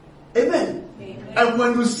 Amen. Amen. And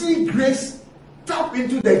when you see grace, tap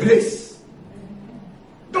into the grace.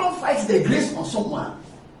 Don't fight the grace on someone.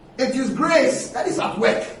 It is grace that is at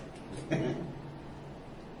work.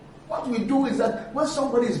 What we do is that when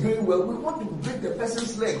somebody is doing well, we want to break the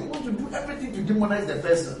person's leg. We want to do everything to demonize the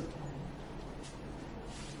person.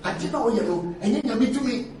 I didn't know, and then you meet to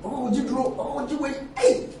me,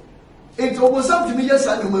 hey, it's almost something to me, yes,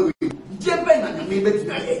 I know.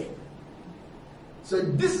 So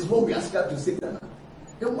this is what we ask God to say. Then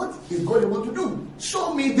what is God want to do?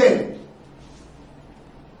 Show me them.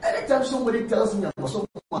 Anytime somebody tells me about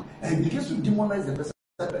someone and begins to demonize the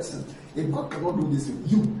person, if God cannot do this,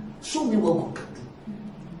 you show me what God can do.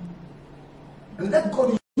 And let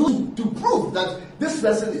God use you to prove that this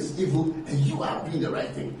person is evil and you are doing the right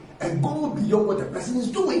thing. And go beyond what the person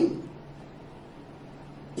is doing.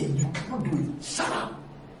 If you cannot do it, shut up.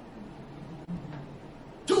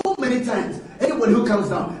 Too many times, anybody who comes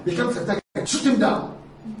down becomes a target. Shoot him down.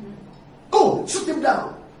 Oh, shoot him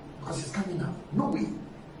down. Because he's coming up. No way.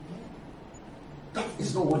 That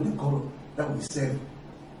is not what the God that we serve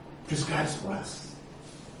prescribes for us.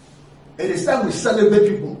 It is time we celebrate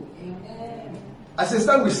people. Amen. As it's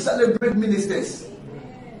time we celebrate ministers.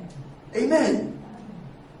 Amen. Amen.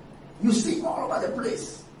 You see all over the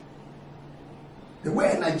place. The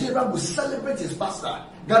way Nigeria will celebrate his pastor.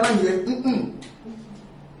 Ghana here,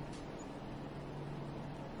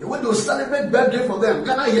 The way they will celebrate birthday for them.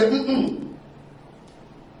 Ghana here,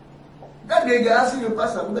 That day they're asking you,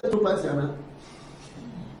 pastor, what do you pastor?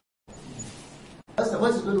 Pastor,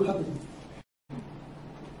 what is going to happen?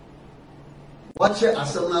 Watch it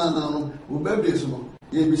as now, we birthday so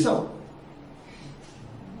you be so.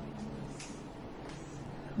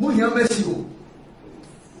 Muhia Messi,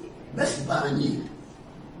 Messi Bani,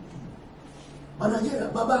 Nigeria,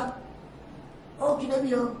 Baba. Oh,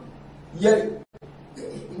 Kinebio, yeah,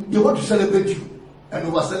 they want to celebrate you and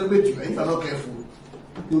over celebrate you. And if you're not careful,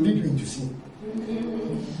 they'll lead you into sin.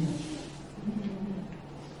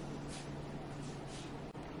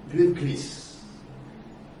 Great grace.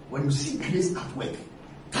 When you see grace at work,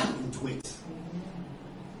 tap into it.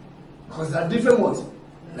 Because there are different what?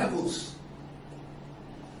 Levels.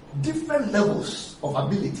 Different levels of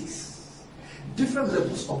abilities. Different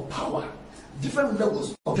levels of power. Different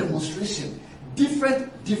levels of demonstration.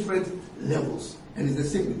 Different levels. And it's the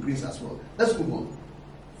same with grace as well. Let's move on.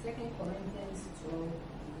 2 Corinthians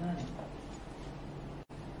 12:9.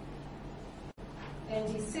 And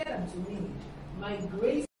he said unto me, my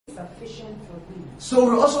grace is sufficient for thee. So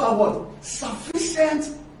we also have what?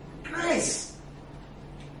 Sufficient grace.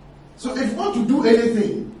 So if you want to do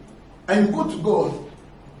anything and you go to God,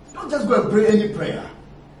 don't just go and pray any prayer.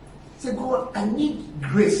 Say, God, I need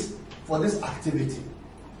grace for this activity.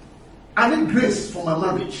 I need grace for my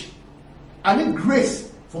marriage. I need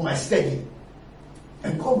grace for my study.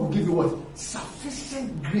 And God will give you what?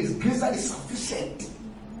 Sufficient grace. Grace that is sufficient.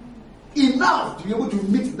 Enough to be able to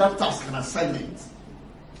meet that task and assignment.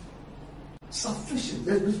 Sufficient.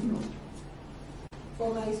 Let's be honest.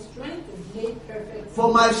 For my strength is made perfect.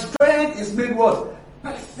 For my strength is made what?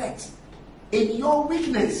 Perfect. In your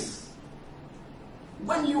weakness.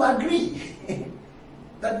 When you agree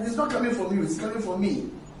that it's not coming from you, it's coming from me,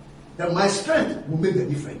 then my strength will make the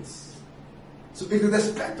difference. So it is the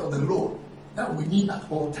strength of the Lord that we need at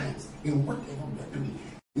all times in whatever we are doing.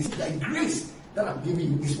 It's the grace that I'm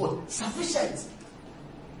giving you is what? Sufficient.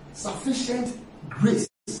 Sufficient grace.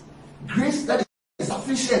 Grace that is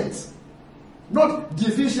sufficient. Not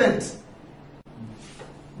deficient.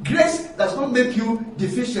 Grace does not make you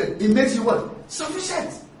deficient. It makes you what?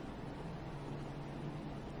 Sufficient.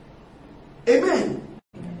 Amen.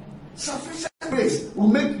 Sufficient grace will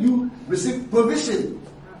make you receive provision.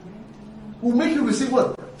 Will make you receive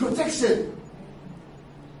what? Protection.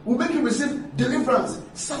 Will make you receive deliverance.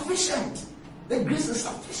 Sufficient. The grace is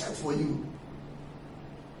sufficient for you.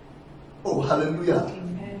 Oh, hallelujah.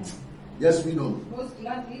 Amen. Yes, we know. Most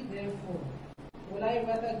gladly, therefore, will I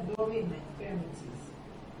rather glory in my infirmities,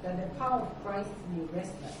 that the power of Christ may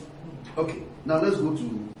rest upon me. Okay, now let's go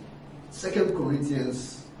to 2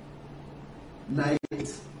 Corinthians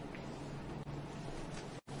 9:8.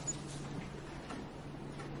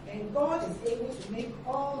 And God is able to make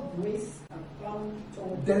all grace abound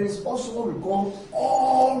toward you. There is also what we call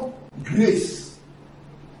all grace.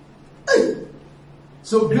 Hey!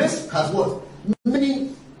 So grace has what?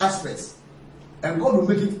 Many aspects. And God will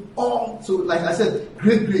make it all. So like I said,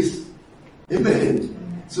 great grace.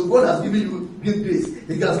 Amen. So God has given you great grace.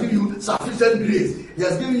 He has given you sufficient grace. He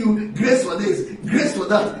has given you grace for this, grace for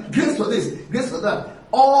that, grace for this, grace for that.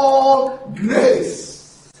 All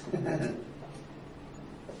grace.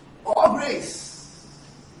 All grace.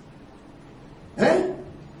 Eh?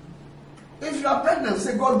 If you are pregnant,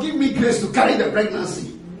 say, God, give me grace to carry the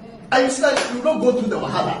pregnancy. And you say, you don't go through the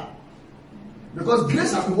wahala. Because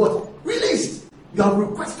grace has been what? Released. You have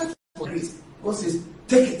requested for grace. God says,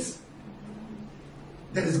 take it.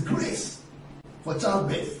 There is grace for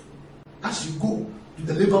childbirth. As you go to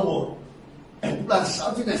the labor ward and people are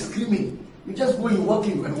shouting and screaming, you just go and walk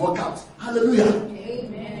in and walk out. Hallelujah.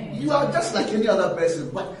 Amen. You are just like any other person.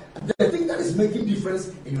 But the thing that is making difference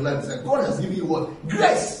in your life is that God has given you what?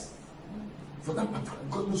 Grace. For that particular,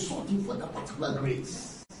 God will sort you for that particular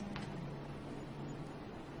grace.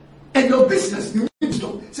 And your business, you need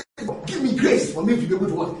to say, give me grace for me to be able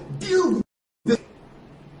to what? Deal with this.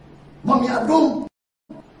 Mommy, I don't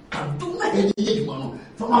know any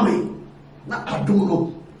for mommy. Now I don't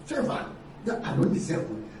know. Favor that I don't deserve.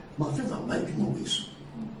 My favor might be more ways.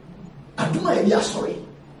 I don't know any sorry.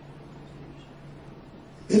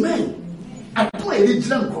 Amen. I don't know any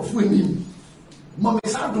drunk of winning. Mommy,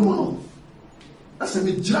 I don't know. That's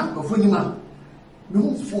a drunk of winning man.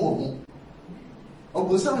 No form. Or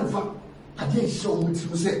was that in fact, I didn't show me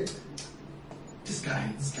to say, this guy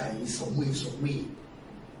is some ways of me.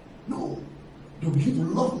 No, you begin to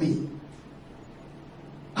love me.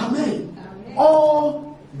 Amen. Amen.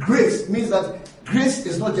 All grace means that grace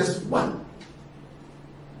is not just one.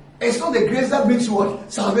 It's not the grace that brings you what?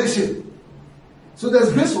 Salvation. So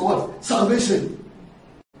there's grace for what? Salvation.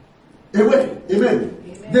 Amen.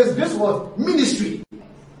 Amen. There's grace for what? Ministry.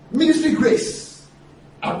 Ministry grace.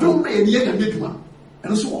 I don't know any other big man.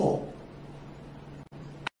 And so all.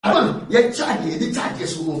 I want your charge, the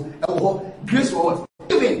charges for grace for what?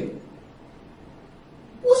 Giving.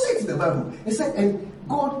 Who said in the Bible? It said, and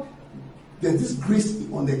God, there's this grace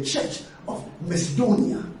on the church of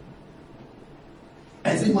Macedonia.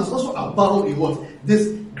 And so it must also abound in what? This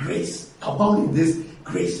grace. Abound in this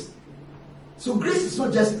grace. So grace is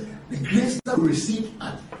not just the grace that we receive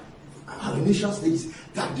at our initial stages.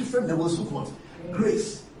 There are different levels of what?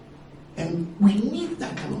 Grace. And we need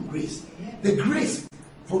that kind of grace. The grace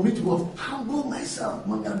for me to what? Humble myself. I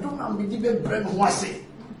don't know me to bread and wash it.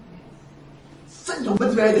 Send your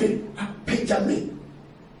bed ready. I picture me.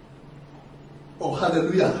 Oh,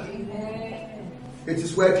 hallelujah. Amen. It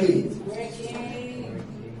is working. It's working.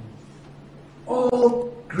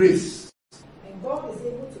 All grace. And God is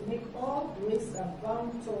able to make all grace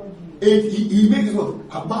abound toward you. And he makes it what?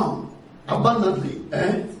 Abound. Abundantly.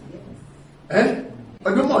 Eh? Yes. Eh?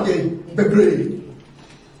 But no more again. Be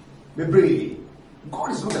brave.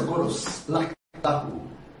 God is not a God of lack.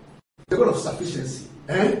 The God of sufficiency.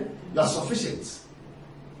 Eh? You are sufficient.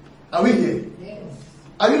 Are we here? Yes.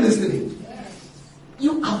 Are you listening? Yes.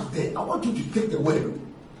 You out there, I want you to take the word.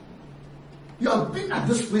 You have been at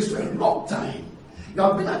this place for a long time. You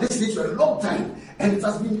have been at this stage for a long time. And it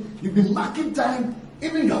has been, you've been marking time,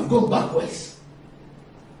 even you have gone backwards.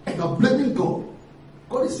 And you are blaming God.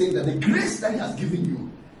 God is saying that the grace that He has given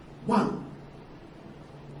you, one,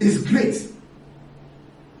 is great.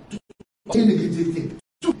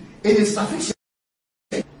 Two, it is sufficient.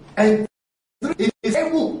 And three, it is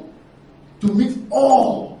able to meet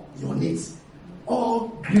all your needs. All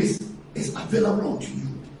grace is available unto you.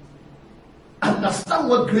 Understand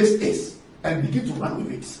what grace is and begin to run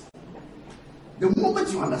with it. The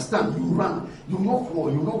moment you understand, you run. You not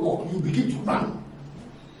crawl, you not walk, you begin to run.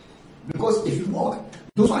 Because if you walk,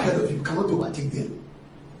 those who are ahead of you cannot overtake them.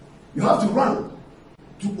 You have to run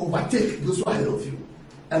to overtake those who are ahead of you.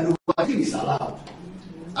 And overtaking is allowed.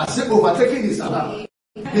 I say overtaking is allowed.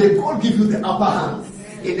 May God give you the upper hand.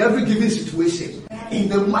 in every given situation. In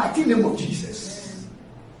the mighty name of Jesus.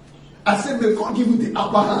 I said, may God give you the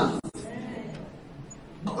upper hand.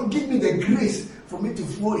 God give me the grace for me to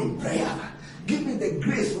flow in prayer. Give me the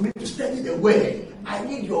grace for me to study the word. I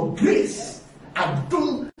need your grace. I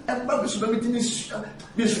don't ever be struggle.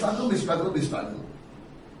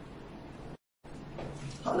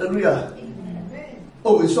 Hallelujah.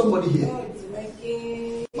 Oh, is somebody here?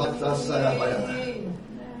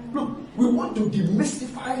 Look, we want to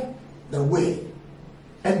demystify the word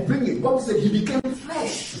and bring it. God said he became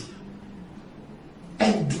flesh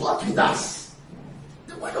and dwelt with us.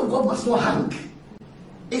 The word of God must not hang.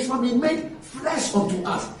 It must be made flesh unto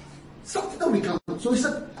us. Something that we can. So he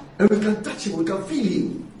said, and we can touch him, we can feel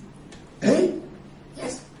him. Eh?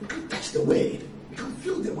 Yes, we can touch the word. You can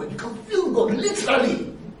feel the word. You can feel God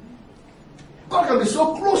literally. God can be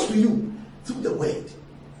so close to you through the word.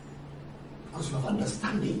 Because you have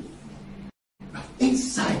understanding. You have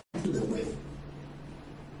insight into the word.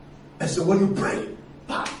 And so when you pray,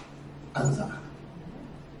 answer.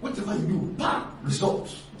 Whatever you do,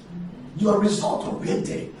 results. You are result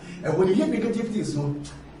oriented. And when you hear negative things,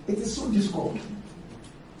 it is so difficult.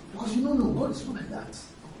 Because you don't know, God is not like that.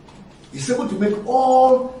 He's able to make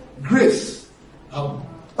all grace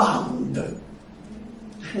abound.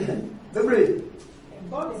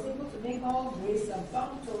 God is able to make all grace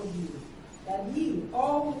abound toward you, that ye,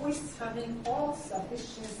 always having all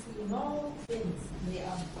sufficiency in all things, may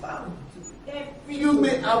abound to every you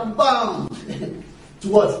may abound to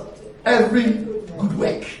what? Every good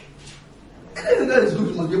work. And anything that is good,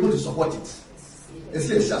 you must be able to support it. And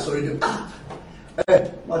say, sorry,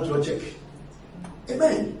 what's your check?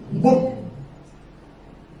 Amen. Boom.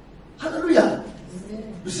 Hallelujah.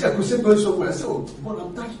 You see, I could say going somewhere and say, oh, God,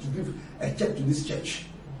 I'm trying to give a check to this church.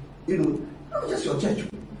 Not just your church.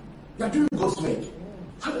 You are doing God's work.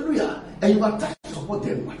 Hallelujah. And you are trying to support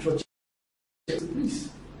them at your church. Please,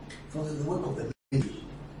 for the work of the ministry,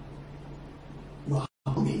 you are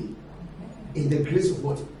abounding in the grace of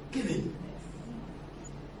what? Giving.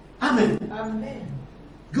 Amen. Amen.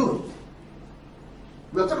 Good.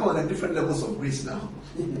 We are talking about the different levels of grace now.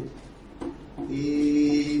 Amen.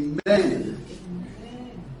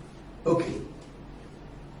 Okay.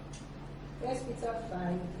 1 Peter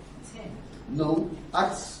 5:10. No,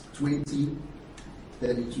 Acts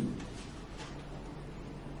 20:32.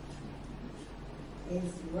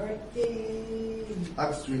 It's working.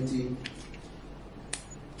 Acts 20.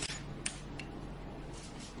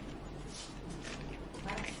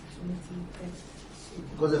 Acts 20:32.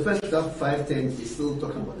 Because the first chapter 5:10 is still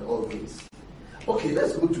talking about the all grace. Okay,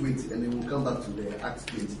 let's go to it and then we'll come back to the Acts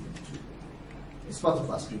 20:32. It's part of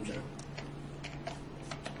our scripture.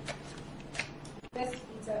 1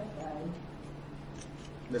 Peter 5.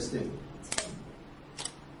 Let's take.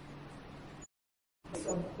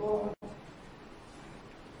 Of God.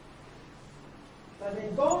 But the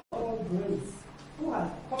God of all grace, who has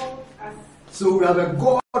called us. So we have a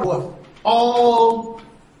God of all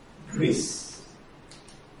grace.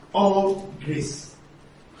 All grace.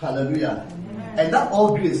 Hallelujah. Amen. And that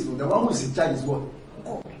all grace, the one who is in charge is what?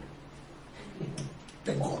 God.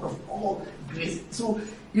 The God of all grace. So,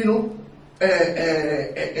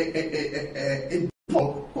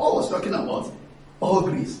 Paul was talking about all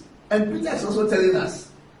grace. And Peter is also telling us.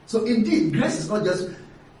 So indeed, grace is not just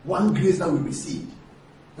one grace that we receive.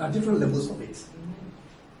 There are different levels of it.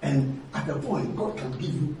 And at the point, God can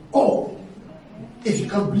give you all. If you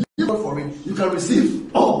can believe God for it, you can receive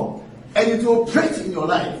all. And it will operate in your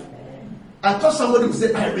life. I thought somebody would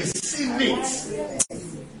say, I receive it.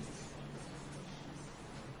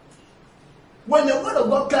 When the word of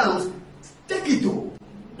God comes, take it to.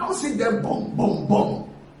 Don't sit there, boom, boom, boom.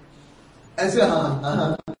 And say,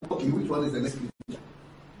 okay, which one is the next scripture?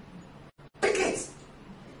 Take it.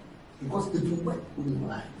 Because it will work in your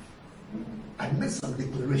life. I made some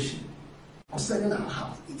declaration concerning our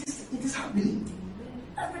house. It is happening.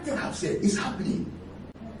 Everything I've said is happening.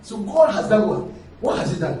 So God has done what? What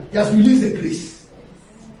has he done? He has released the grace.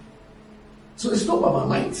 So it's not by my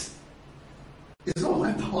might. It's not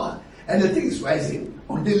by my power. And the thing is rising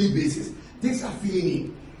on a daily basis. Things are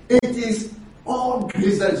feeling it. It is all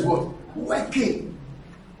grace that is what? Working.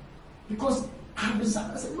 Because I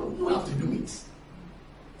said, no, you have to do it.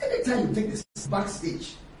 Anytime you take this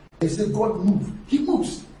backstage and say, God move, he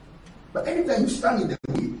moves. But anytime you stand in the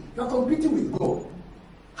way, you are competing with God.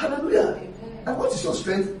 Hallelujah. Amen. And what is your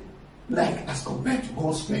strength like as compared to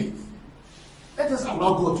God's strength? Let us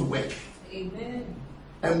allow God to work. Amen.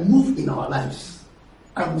 And move in our lives.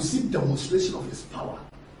 And receive demonstration of his power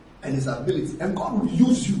and his ability. And God will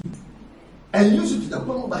use you. And use you to the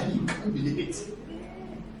point that you can't believe it.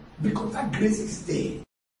 Because that grace is there.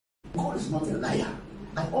 not a liar.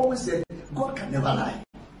 I've always said God can never lie.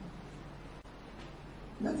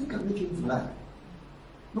 Nothing can make him to lie.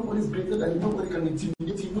 Nobody is greater than him. Nobody can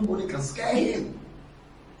intimidate him. Nobody can scare him.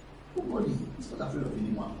 Nobody is not afraid of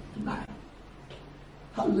anyone to lie.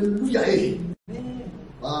 Hallelujah. Amen.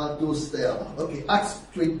 Okay, Acts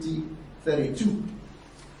 20:32.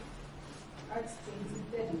 Acts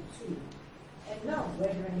 20:32. And now,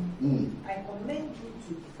 brethren, I commend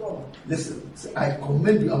you to God. Listen, I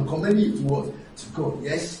commend you. I'm commending you to what? To God,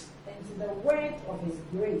 yes? And to the word of his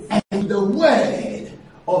grace. And the word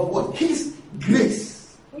of what? His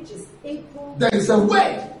grace. Which is able. There is a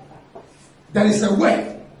word. There is a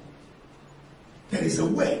word. There is a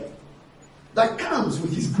word that comes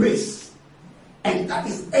with his grace. And that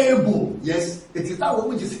is able. Yes. It is that word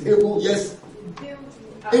which is able. Yes. To build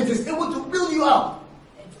you up. It is able to build you up.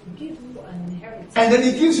 And to give you an inheritance. And then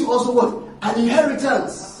he gives you also what? An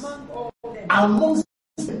inheritance. Among all them. Amongst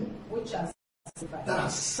them. Which are sanctified. That are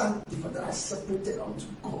sanctified. That are separated unto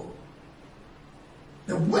God.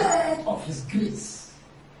 The word of his grace.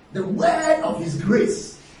 The word of his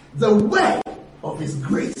grace. The word of his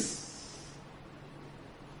grace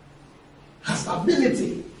has the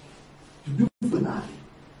ability to do for life.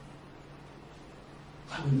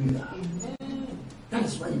 Hallelujah. Amen. That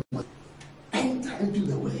is why you must enter into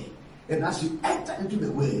the way. And as you enter into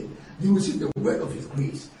the way, you will see the word of his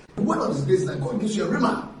grace. The word of his grace is that God gives you a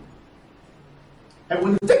rhema. And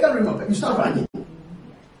when you take that rhema, you start running.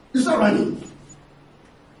 You start running.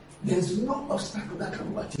 There's no obstacle that can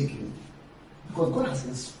overtake you. Because God has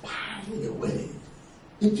inspired the word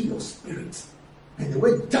into your spirit. And the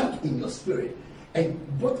word jumped in your spirit and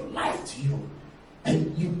brought life to you.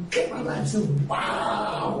 And you came alive and said,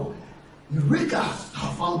 wow, Eureka,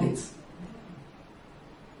 I found it.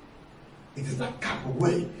 It is that kind of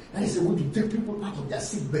way that is able to take people out of their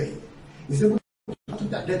sick bed. It's able to take them out of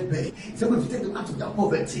their death bed. It's able to take them out of their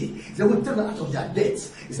poverty. It's able to take them out of their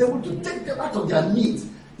debts. It's able to take them out of their needs.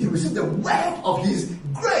 You receive the word of his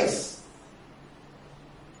grace.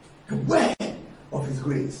 The word of his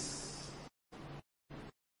grace.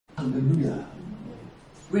 Hallelujah.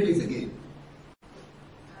 Read it again.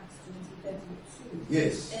 Acts 20:32.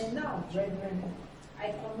 Yes. And now, brethren,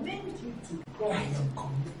 I commend you to God. I am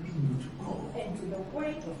commending you to God. And to the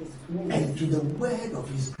word of his grace. And to the word of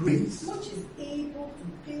his grace. Which is able to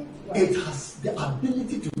build you up. It has the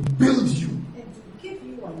ability to build you. And to give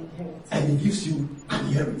you an inheritance. And it gives you an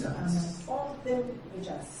inheritance. Among all them which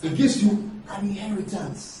are It gives you an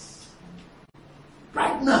inheritance.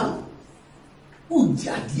 Right now, who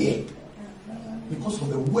are there? Because of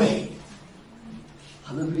the word.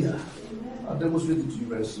 Hallelujah. I'll demonstrate it to you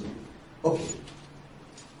very soon. Okay.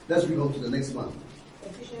 Let's read on to the next one.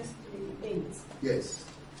 Ephesians 3:8. Yes.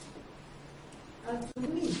 And to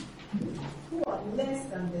me, who are less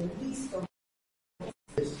than the least of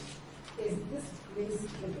Yes. is this grace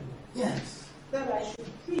given, Yes. that I should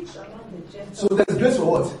preach among the Gentiles. So there's grace for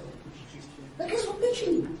what? The grace for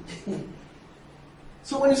preaching.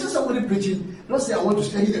 So when you see somebody preaching, don't say I want to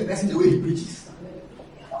study the person the way he preaches.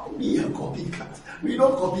 Don't be a copycat. We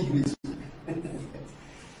don't copy grace.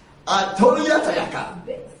 Atolia tayaka.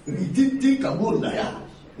 Rititi kabundaya.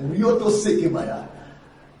 Rioto sekebaya.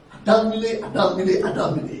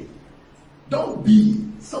 Adamile. Don't be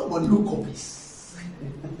somebody who copies.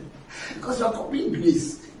 Because you are copying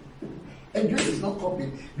grace. And grace is not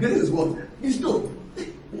copying. Grace is what? It's not.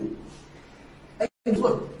 And it's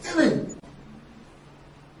what? Amen.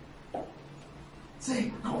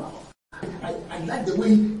 Say, oh, I like the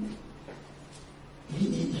way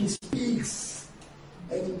he speaks.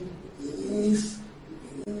 And he's,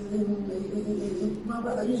 my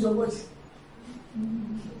brother, use your voice.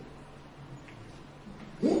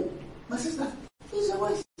 Yeah? My sister, use your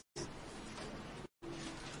voice.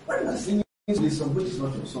 When you are singing a song which is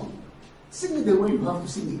not your song, sing it the way you have to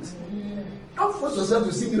sing it. Don't force yourself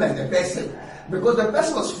to sing it like the person, because the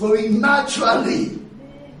person was flowing naturally.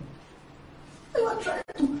 You are trying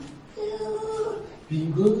to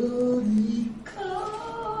behold he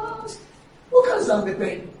comes. Who can sound the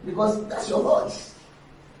pain? Because that's your voice.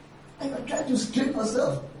 And you are trying to strain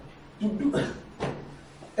yourself to do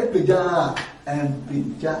Epeja and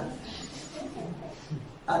Peja.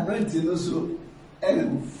 Anointing also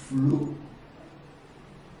and flow.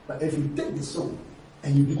 But if you take the song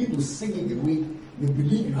and you begin to sing it the way you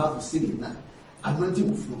believe you have to sing it now, anointing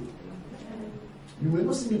will flow. You may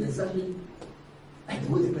not sing it exactly like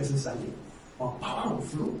the way the person sang it, or power will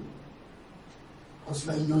flow. Because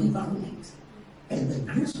you are in your environment. And the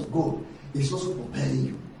grace of God is also propelling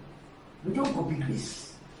you. We don't copy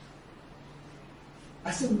grace.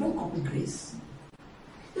 I said we don't copy grace.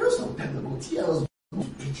 You know, some time ago, Tia was going to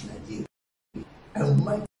preach in Nigeria. the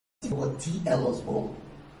mighty God T.L. Osborne.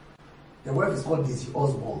 The wife is called Daisy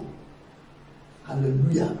Osborne.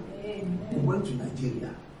 Hallelujah. Amen. He went to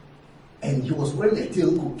Nigeria and he was wearing a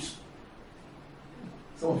tailcoat.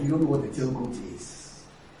 Some of you don't know what a tailcoat is.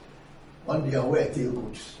 One day I'll wear a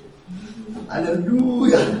tailcoat.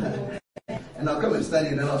 Hallelujah. And I'll come and stand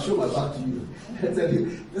in and I'll show my back to you. I tell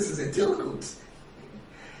you, this is a tailcoat.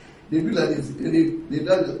 They do like this.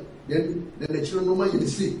 Then the children normally they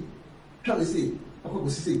say, try to say, and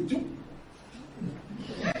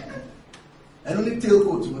only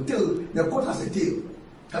tailcoat, you know, the coat has a tail.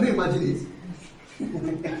 Can you imagine it?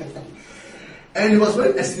 And he was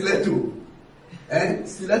wearing a stiletto. And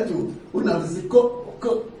stiletto,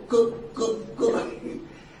 go.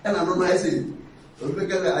 And I don't know how I say it.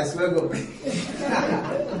 I swear God.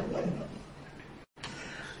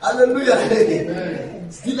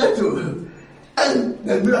 Hallelujah. Stiletto. And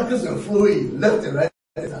the miracles are flowing left and right.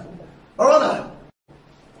 Alright.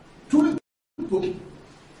 Truly,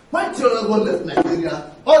 when children go left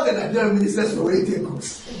Nigeria, all the Nigerian ministers were wearing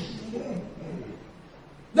tailcoats.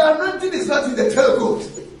 The anointing is not in the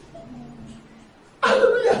tailcoat.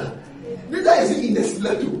 Hallelujah. Neither is it in the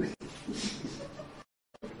stiletto.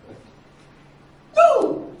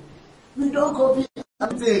 No. We don't copy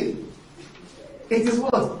anything. It is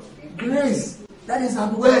what? Grace that is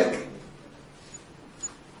at work.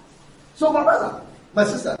 So my brother, my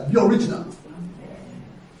sister, be original.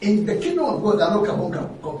 In the kingdom of God, there are no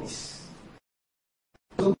carbon copies.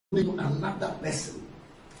 Don't be another person.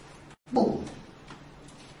 No.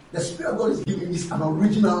 The Spirit of God is giving us an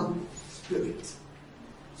original spirit.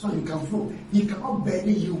 So you can flow. He cannot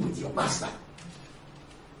burden you with your pastor.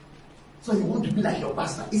 So you want to be like your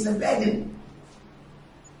pastor. It's a burden.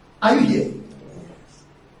 Are you here?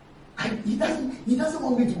 He doesn't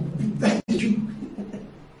want me to burden you.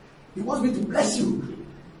 He wants me to bless you.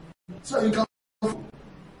 So you can.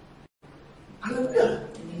 Hallelujah.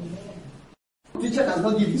 Teacher does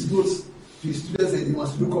not give his notes to his students and he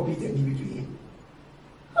must look up it and give it to him.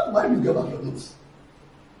 Why do you give back your notes?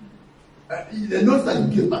 The notes that you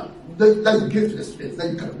give back, that you give to the students,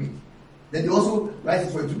 that you can read. Then they also write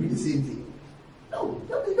it for you to read the same thing. No,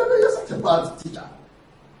 you're such a bad teacher.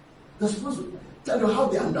 They're supposed to tell you how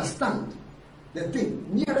they understand the thing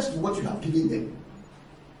nearest to what you have given them.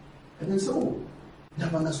 And then so, they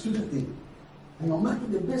have understood the thing. And you're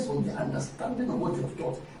marking the best on the understanding of what you have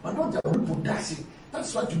taught, but not the reproduction.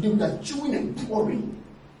 That's why today we are chewing and pouring.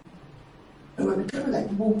 And we're becoming like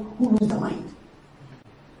people who lose their mind.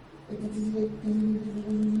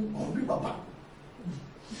 Obri Baba.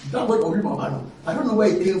 That word Obri Baba, no. I don't know where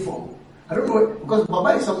it came from. I don't know where, because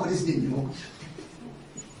Baba is somebody's name, you know.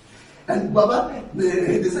 And Baba,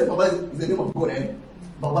 they say Baba is the name of God, eh?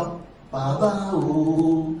 Baba. Baba,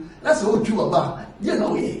 oh. That's all true, Baba. You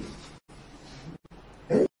know it.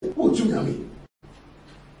 Eh? Oh, true, Yami.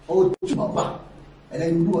 Oh, true, Baba. And then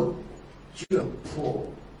you do what? True, poor.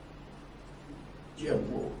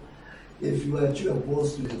 If you are a true and poor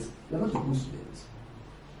student, you are not a good student.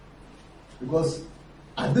 Because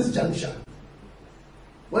at this juncture,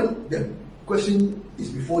 when the question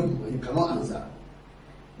is before you and you cannot answer,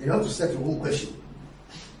 then you have to set your own question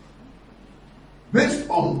based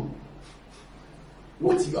on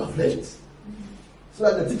what you have learned. So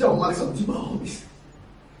that the teacher will mark some deeper hobbies.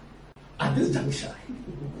 At this juncture,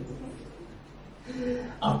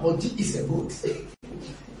 our body is a goat.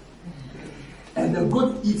 And the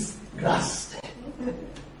goat eats grass.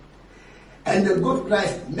 And the goat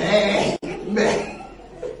cries, meh, meh.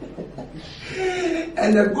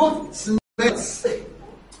 And the goat smells.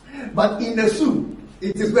 But in the soup,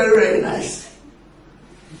 it is very, very nice.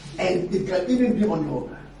 And it can even be on your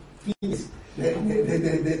feet.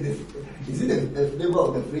 Is it the flavor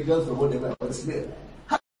of the fragrance or whatever, or the smell?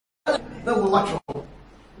 That will watch out.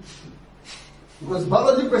 Because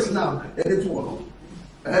biology question now, they do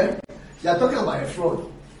you are talking about a fraud,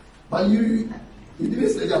 but you didn't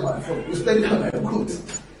study about a fraud, you studied about a goat.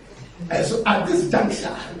 And so at this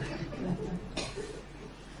juncture,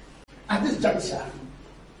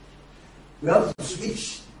 we have to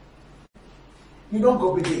switch. You don't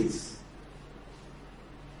copy things.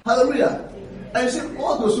 Hallelujah. And you see,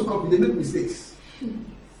 all those who copy, they make mistakes.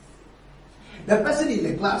 The person in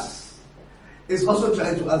the class is also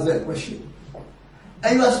trying to answer a question.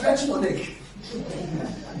 And you are stretching your neck.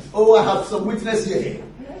 Oh, I have some witness here.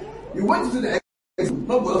 You went into the exam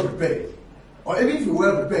not well prepared. Or even if you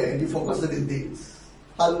were prepared and you forgot certain things.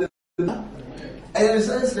 Hallelujah. And you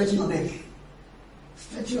started stretching your neck.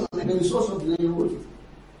 Stretching your neck. And you saw something and you wrote it.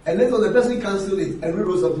 And later the person cancelled it and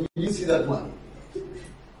rewrote something. You didn't see that one.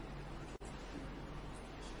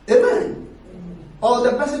 Amen. Or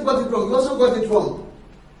the person got it wrong, you also got it wrong.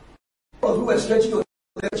 Because we were stretching your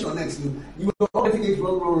next, you were all getting it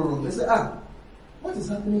wrong. They say, what is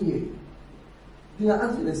happening here? They are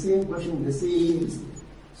answering the same question, the same.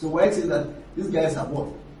 So why it says that these guys have what?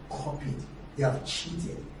 Copied. They have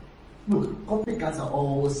cheated. Look, copycats are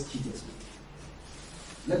always cheaters.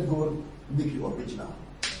 Let God make you original.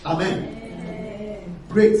 Amen. Amen.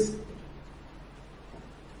 Great.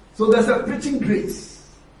 So there's a preaching grace.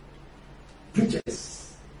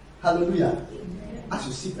 Preachers. Hallelujah. Amen. As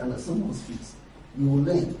you sit under someone's feet, you will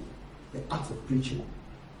learn the art of preaching.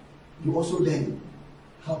 You also learn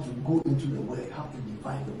how to go into the word, how to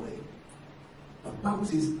divide the word. But the Bible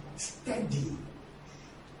says, steady.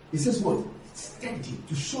 It says what? Steady,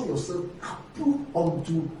 to show yourself approved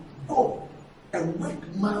unto God. A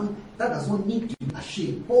workman that does not need to be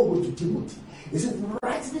ashamed. Paul wrote to Timothy. He said,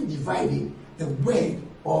 rightly dividing the word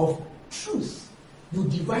of truth. You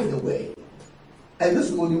divide the word. And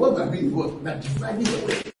this morning, what we are doing is what? We are dividing the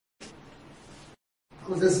word.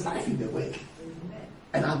 Because there's life in the word.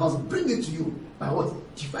 And I must bring it to you by what?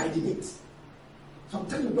 Dividing it. So I'm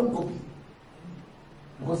telling you, don't copy.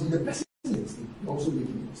 Because if the person is a mistake, you're also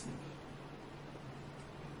making a mistake.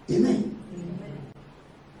 Amen. Amen.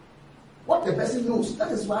 What the person knows,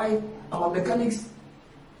 that is why our mechanics,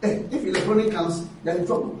 if electronic comes, they're in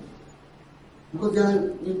trouble. Because they are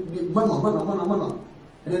man.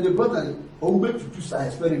 And then they brought an Obe to do an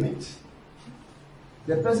experiment.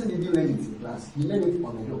 The person didn't learn it in class, he learned it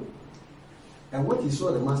on the job. And what he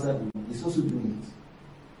saw the master do, he's also doing it.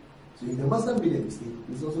 So if the master made a mistake,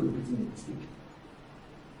 he's also repeating the mistake.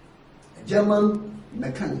 A German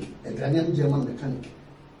mechanic, a Ghanaian German mechanic,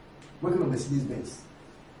 working on Mercedes Benz.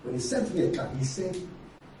 When he sent me a car, he said,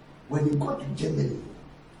 when he got to Germany,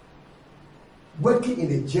 working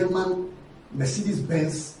in a German Mercedes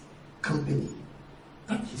Benz company,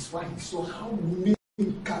 that is why he saw how many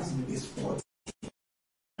cars with this sport.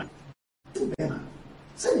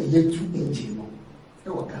 Send a year to engine.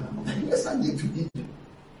 Yes, I need to engine.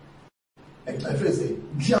 And my friend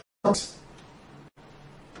said, Jobs.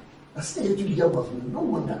 I say to the job, no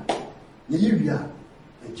wonder. You are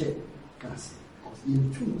a check. Because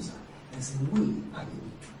in two, and say, we are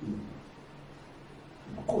in two.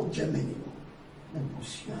 Call Germany.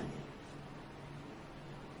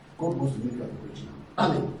 God wants to make you an original.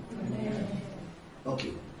 Amen. Amen.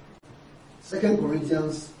 Okay. 2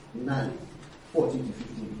 Corinthians 9, 14 to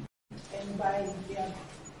 15. And by their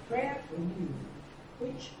prayer for you,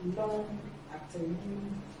 which long after you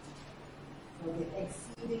for the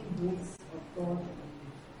exceeding grace of God.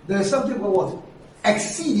 There is something about what?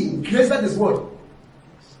 Exceeding. Grace, that is what?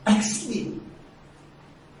 Exceeding.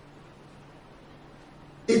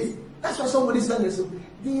 That's why somebody sang this.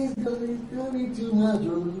 This God is going too much,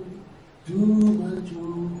 too much,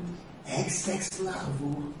 XX love.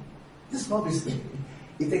 This love is,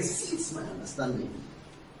 it exceeds my understanding.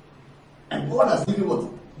 And God has given what?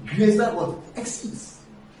 Grace that what? Exceeds.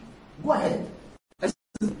 Go ahead.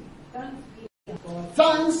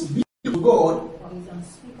 Thanks be to God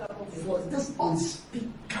for this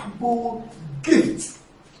unspeakable gift.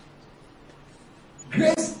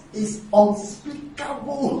 Grace is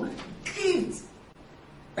unspeakable gift.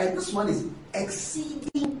 And this one is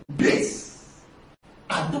exceeding grace.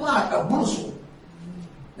 Adoma aboso.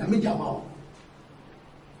 Na me jama.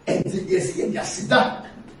 And yes, yes, that.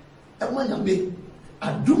 And when you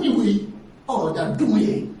adumi we or that do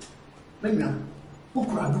me. Menya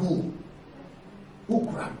ukradum.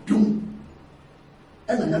 Ukradum.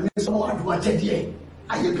 And then I saw aduma chedie.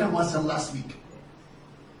 I can was last week.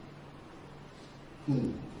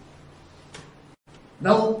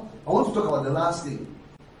 Now, I want to talk about the last thing.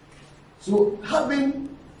 So,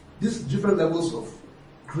 having these different levels of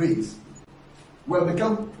grace, we have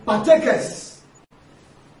become partakers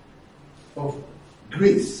of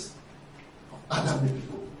grace of other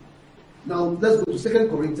people. Now, let's go to 2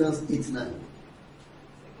 Corinthians 8:9.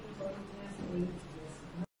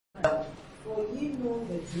 For ye know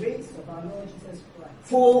the grace of our Lord Jesus Christ.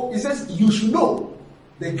 For, it says, you should know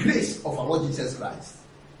the grace of our Lord Jesus Christ.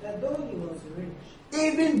 That though he was rich,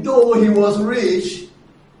 even though he was rich,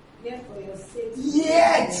 yet for your sake,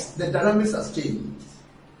 yet the dynamics has changed.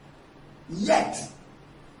 Yet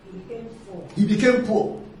he became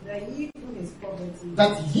poor. That he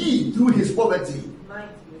through his poverty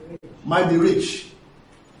might be rich.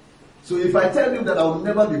 So if I tell you that I will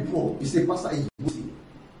never be poor, you say, Pastor,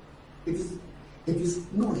 it is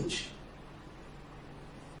knowledge.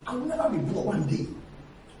 I will never be poor one day.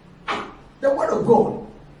 The word of God,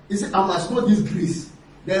 he said, I must know this grace.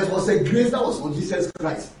 There was a grace that was on Jesus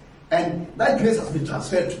Christ. And that grace has been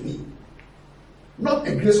transferred to me. Not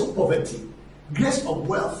a grace of poverty, grace of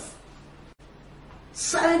wealth,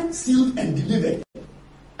 signed, sealed, and delivered.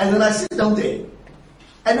 And then I sit down there,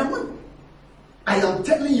 and I am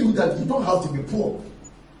telling you that you don't have to be poor.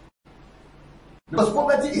 Because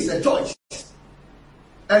poverty is a choice.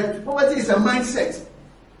 And poverty is a mindset.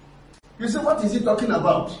 You say, what is he talking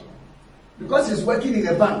about? Because he's working in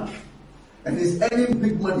a bank and he's earning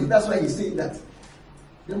big money. That's why he's saying that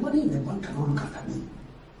the money in the bank cannot look after me.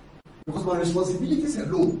 Because my responsibilities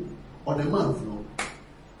alone on a month,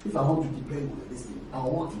 if I want to depend on this thing, I'll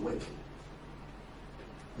want to work.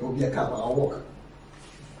 There will be a car, but I'll walk.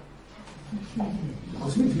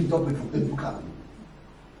 Because we need to talk with people car.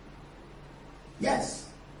 Yes.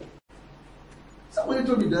 Somebody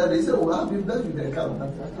told me that they said, "Oh, I've been blessed with the car, but I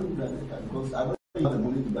can't drive the car because I don't have the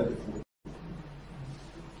money to buy the food."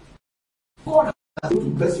 God has to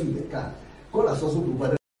bless you with the car. God has also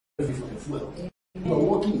provided for the fuel. You are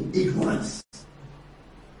walking in ignorance.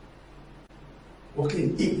 Walking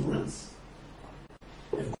in ignorance.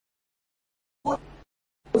 God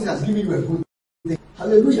has given you a good thing.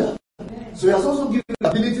 Hallelujah. So He has also given you the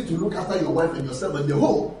ability to look after your wife and yourself and the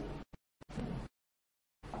home.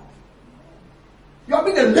 You have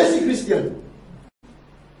been a lazy Christian.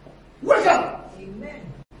 Wake up. Amen.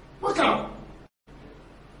 Wake up.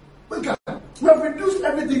 Wake up. We have reduced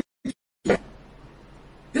everything.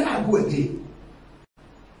 Then I go again.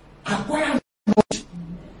 Acquire knowledge.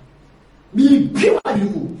 Be pure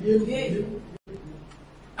you.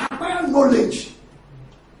 Acquire knowledge.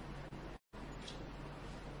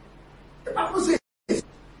 The Bible says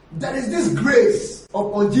there is this grace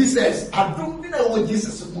upon Jesus. I don't think I want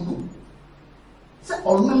Jesus to know. Say,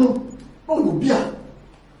 oh no, beer.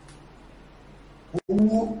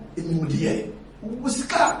 Oh, in the air. What's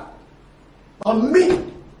car? On me.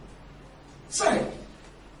 Say,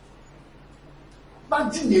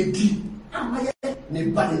 Bantineti, am I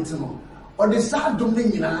ne banitino? Or the sad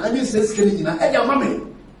dominion, and he says, Kenina, and your mammy.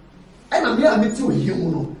 And I'm here, I meet you, you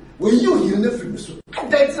know. When you hear the film, so I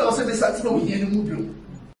did also the Saturday we hear the movie.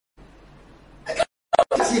 I can't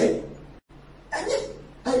see it. I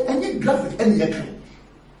need graphic and yet.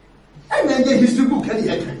 I mean, the history book and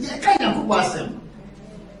yet. You can't pass them.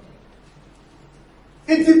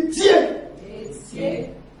 It is here.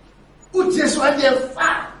 Which is why they are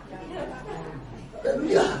far.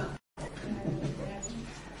 Hallelujah.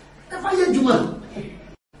 If I hear Juma,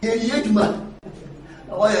 hear Juma.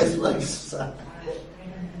 Why is like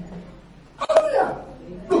hallelujah.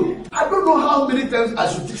 Look, I don't know how many times I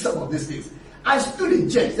should teach some of these things. I stood in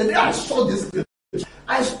church, the day I saw this scripture,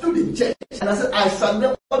 I stood in church and I said, I shall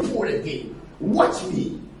never fall again. Watch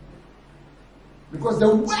me. Because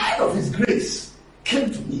the word of His grace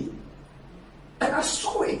came to me. And I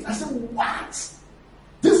saw it. I said, what?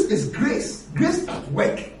 This is grace. Grace at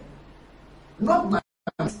work. Not my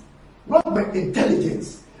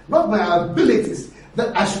intelligence, not my abilities,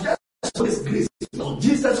 that I should just show this grace of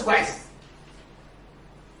Jesus Christ.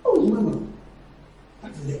 Oh, no.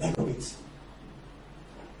 That is the end of it.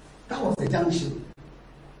 That was the junction.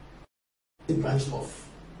 It branched off.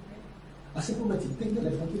 I said, go back to you. Take the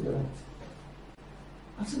left, take the right.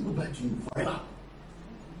 I said, go back to you forever.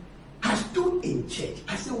 I stood in church.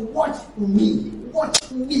 I said, watch me.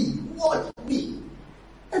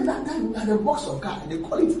 And that time we had a box of cards. They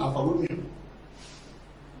call it Alpha Romeo.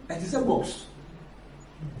 And it's a box.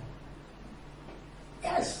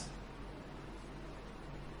 Yes.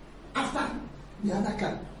 After the other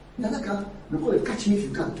card, we call it Catch Me If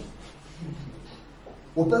You Can.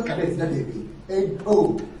 Open cadet that they be.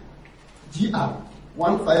 GR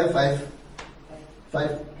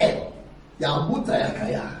 15555L. Yabuta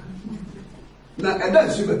Yakaya. Now, and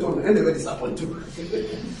that's super tone, and they were disappointed too.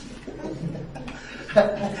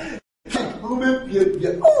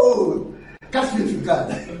 Oh, catch me if you can.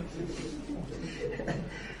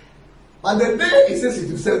 But the day he says it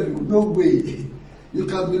himself, you no way. You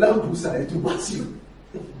can be down to side to pass you.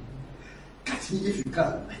 Catch me if you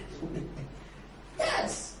can.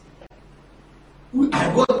 Yes.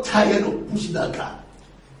 I got tired of pushing that car.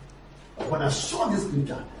 But when I saw this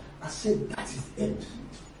scripture, I said, that is the end.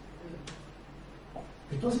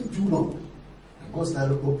 It wasn't too long. And God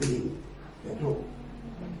started opening the door.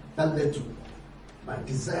 That led to my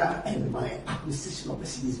desire and my acquisition of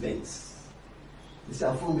Mercedes Benz. He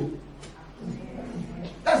said, for me.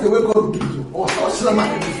 That's the way God will give you. Oh,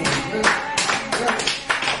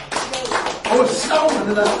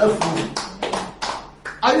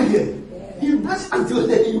 are you here? He blessed until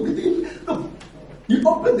you begin. Look, he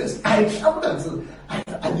opened this. I traveled until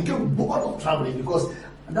I became bored of traveling because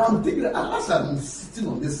now I'm thinking, as I'm sitting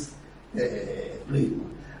on this plane,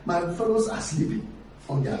 my fellows are sleeping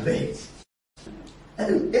on their beds.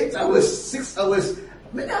 And 8 hours, 6 hours.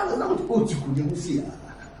 Many hours now to go to Kudimusia.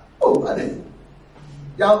 Oh, brother.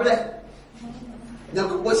 Yable.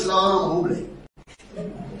 What's wrong?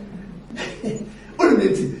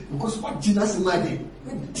 Because what Jesus might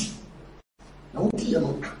now, dear,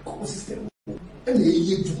 no system. And a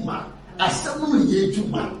year to man. I some year to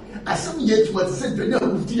man. I some year to man said,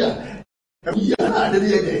 dear. Yeah,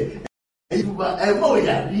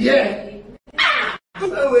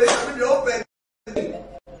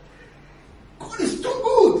 God is too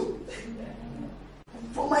good.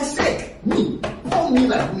 For my sake, me, for me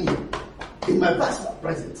like me, in my past or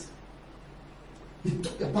present. He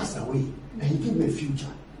took the past away and he gave me a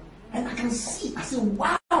future. And I can see, I said,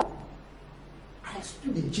 wow. I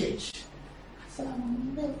stood in church. I said, I will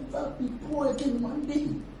never be poor again one day.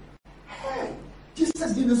 Hey,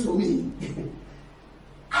 Jesus did this for me.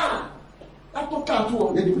 I talk to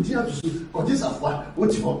the continue to see, because this is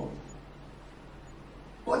what you want.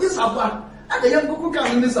 Because this is what, and the young people come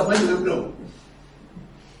in this of you know.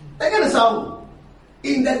 Again, so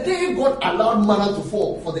in the day God allowed manna to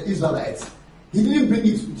fall for the Israelites, He didn't bring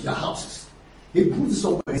it to their houses. He put it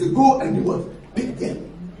somewhere. He said, go and do what? Pick them.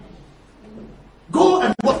 Go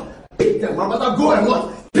and what? Pick them. My brother, go and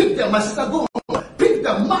what? Pick them. My sister, go and what? Pick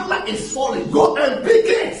them. Manna is falling. Go and pick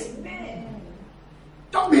it.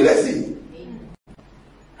 Don't be lazy.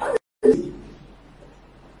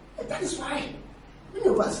 That is why many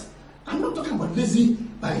of us, I'm not talking about lazy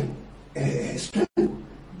by strength.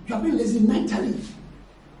 You are being lazy mentally.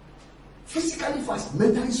 Physically fast,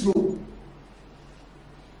 mentally slow.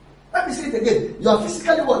 Let me say it again. You are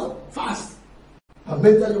physically what? Fast. And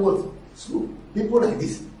mentally what? Slow. People like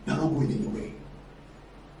this, they are not going anywhere.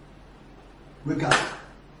 Wake up.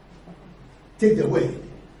 Take the word.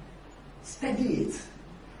 Study it.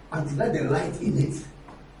 And let the light in it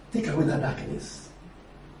take away the darkness.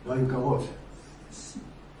 Now you can watch.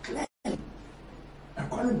 Clear. I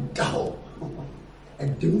call it down.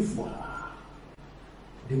 And they move for.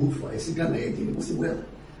 They move for. I see Ghana. They say, well,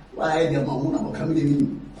 why the Mamuna are coming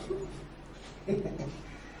in?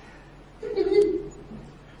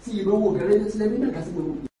 See, you know,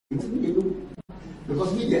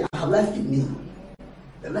 because me, I have life in me.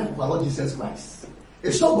 The life of our Lord Jesus Christ.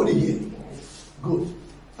 Is somebody here? Good.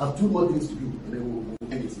 I have 2 more things to do, and then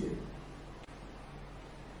we'll end it here.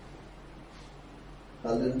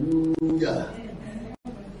 Hallelujah.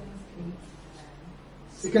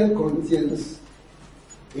 2 Corinthians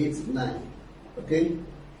 8:9. Okay?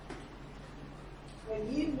 For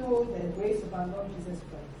ye know the grace of our Lord Jesus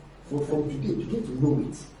Christ. For from today, begin to know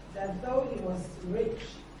it. That though he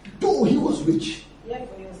was rich, yet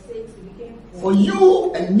for your sakes he became poor. For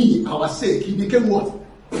you and me, our sake, he became what?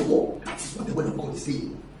 Poor. That is what the word of God is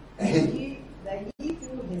saying. That ye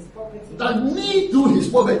through his poverty. That me through his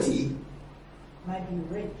poverty might be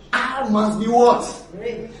rich. I must be what?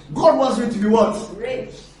 Rich. God wants me to be what?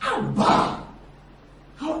 Rich. Abba.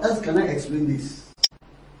 How else can I explain this?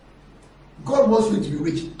 God wants me to be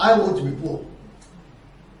rich. I want to be poor.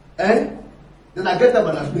 Then I get up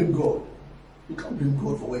and I blame God. You can't blame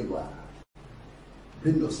God for where you are.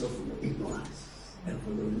 Blame yourself for your ignorance and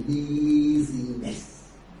for your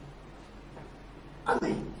laziness.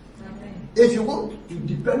 Amen. Amen. If you want to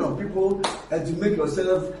depend on people and to make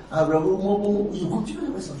yourself a rebel, you continue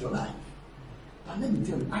the rest of your life. But let me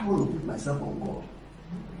tell you, I want to put myself on God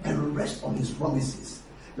and rest on His promises.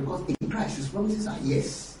 Because in Christ, His promises are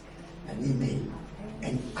yes and amen.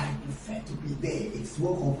 And I prefer to be there. It's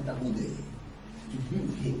more comfortable there to be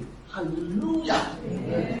with Him. Hallelujah.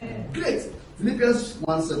 Amen. Great. Philippians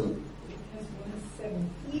 1:7.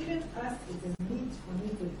 Even as it is meet for me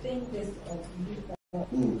to think this of you all,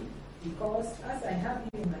 because as I have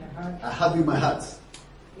you in my heart, I have you in my heart.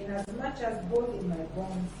 Inasmuch as both in my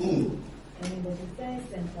bonds and in the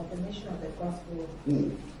defense and proclamation of the gospel,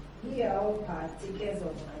 ye are all partakers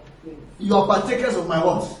of my grace. You are partakers of my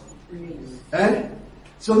what? Grace.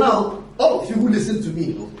 So now, all of you who listen to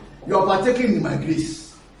me, you are partaking in my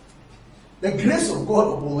grace. The grace of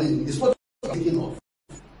God upon me is what I'm taking of.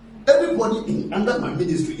 Everybody under my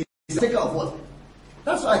ministry is taker of what?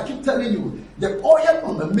 That's why I keep telling you, the oil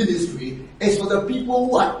on the ministry is for the people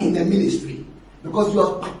who are in the ministry. Because you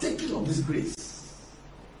are partaking of this grace.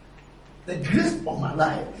 The grace of my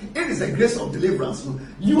life, it is a grace of deliverance.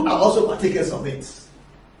 You are also partakers of it.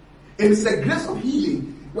 It is a grace of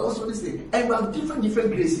healing. You also listen, and we have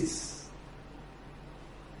different graces.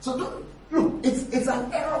 So look, it's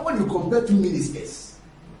an error when you compare 2 ministers.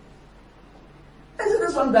 And so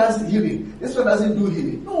this one does healing, this one doesn't do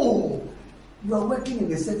healing. No, you are working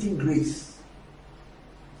in a certain grace.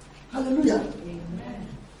 Hallelujah. Amen.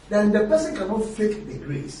 Then the person cannot fake the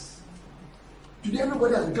grace. Today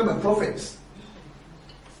everybody has become a prophet.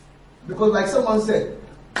 Because like someone said,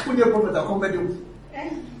 when you're a prophet, I come back you.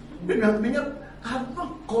 I have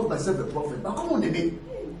not called myself a prophet, but come on, name.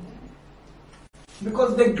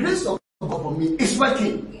 Because the grace of God for me is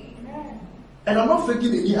working. And I'm not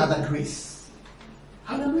faking any other grace.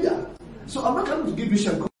 Hallelujah. So I'm not coming to give you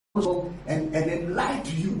and then lie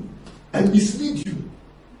to you and mislead you.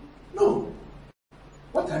 No.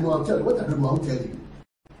 What I know, I'll tell you. What I don't know, I'll tell you.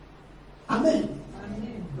 Amen.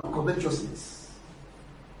 Amen. No covetousness.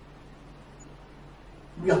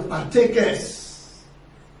 We are partakers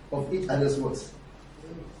of each other's words.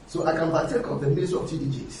 So I can partake of the ministry of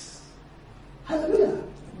TDJs. Hallelujah.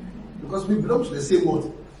 Because we belong to the same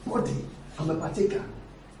word. Body. I'm a partaker.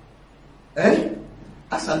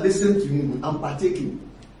 As I listen to him, I'm partaking.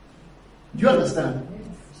 Do you understand?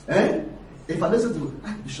 If I listen to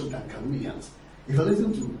Bishop Duncan Williams, if I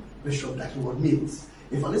listen to Bishop Duncan Mills,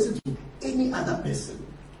 if I listen to any other person,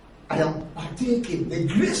 I am partaking the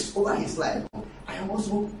grace over his life. I am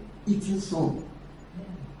also eating some.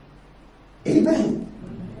 Amen.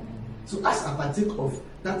 So as I partake of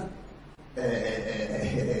that,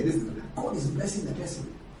 God is blessing the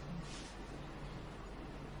person.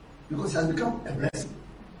 Because he has become a blessing.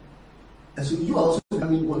 And so you are also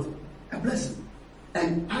becoming what? A blessing.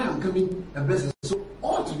 And I am becoming a blessing. So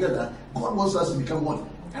all together, God wants us to become what?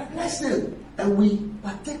 A blessing. And we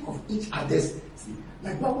partake of each other's. See,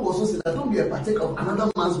 like Bible also said that don't be a partaker of another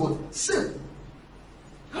man's what? Sin.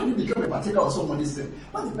 How do you become a partaker of somebody's sin?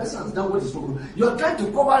 But the person has done what is wrong. You are trying to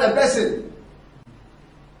cover the person.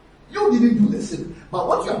 You didn't do the sin. But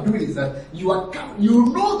what you are doing is that you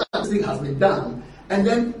know that this thing has been done, and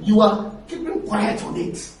then you are keeping quiet on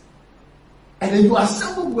it. And then you are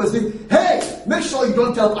someone who is saying, hey, make sure you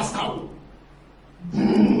don't tell Pastor.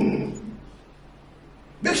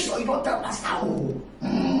 Make sure you don't tell Pastor.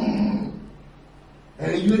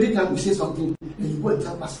 And you anytime you say something, then you go and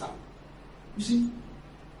tell Pastor. You see,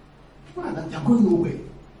 people like that, they are going nowhere.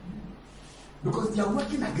 Because they are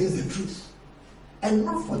working against the truth. And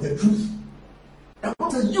not for the truth. And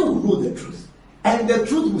what you will know the truth. And the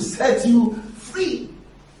truth will set you free.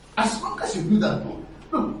 As long as you do that,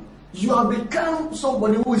 look, you have become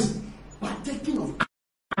somebody who is partaking of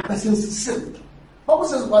a person's sin. Bible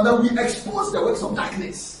says, Father, we expose the works of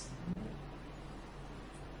darkness.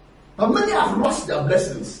 But many have lost their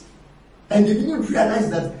blessings. And they didn't realize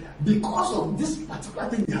that because of this particular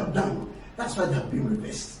thing they have done, that's why they have been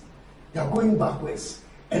reversed. They are going backwards.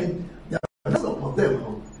 And the result of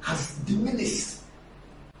them has diminished.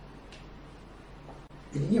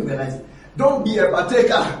 They didn't realize it. Don't be a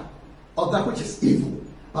partaker of that which is evil,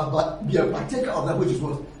 but be a partaker of that which is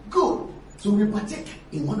what? Good. So we partake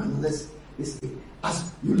in one another's mistake.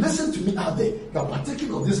 As you listen to me out there, you are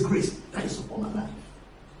partaking of this grace that is upon my life.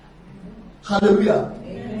 Hallelujah.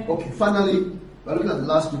 Amen. Okay, finally, we're looking at the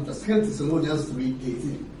last scripture, 2 Thessalonians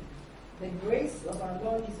 3:18. The grace of our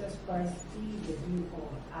Lord Jesus Christ be with you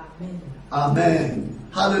all. Amen. Amen.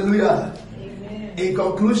 Hallelujah. Amen. In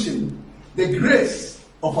conclusion, the grace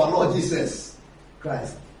of our Lord Jesus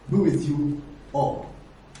Christ be with you all.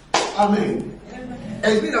 Amen. Amen.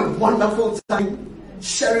 It's been a wonderful time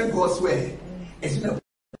sharing God's word. It's been a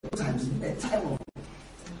wonderful time. It's been a time of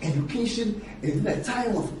education. It's been a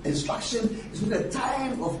time of instruction. It's been a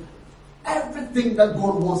time of everything that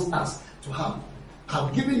God wants us to have.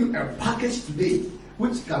 I've given you a package today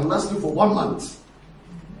which can last you for 1 month.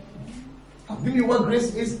 I've given you what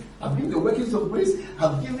grace is. I've given you the workings of grace.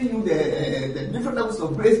 I've given you the different levels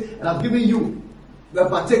of grace. And I've given you the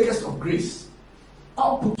partakers of grace.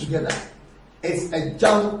 All put together. It's a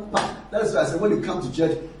jam pack. That's why I said when you come to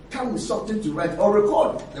church, come with something to write or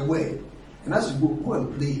record the word. And as you go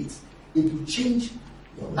and play it, it will change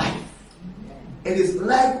your life. It is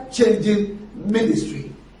life-changing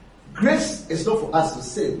ministry. Grace is not for us to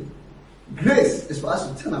sin. Grace is for us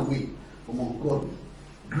to turn away from ungodliness.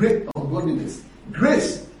 Great ungodliness.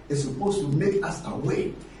 Grace is supposed to make us aware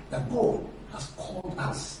that God has called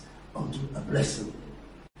us unto a blessing.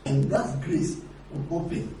 And that grace will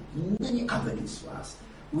open many avenues for us.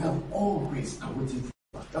 We have all grace awaiting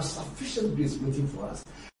for us. There's sufficient grace waiting for us.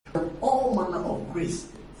 We have all manner of grace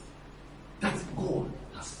that God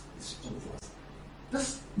has bestowed for us.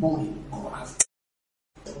 This morning, God has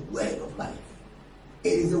the word of life.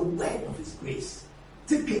 It is the word of His grace.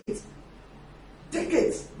 Take it. Take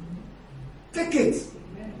it. Take it.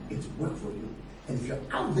 It will work for you. And if you're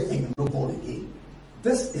out there and you're not born again,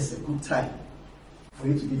 this is a good time for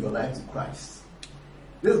you to give your life to Christ.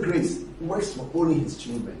 This grace works for only His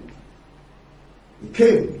children. He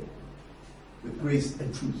came with grace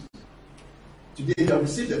and truth. Today, you have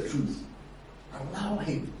received the truth. Allow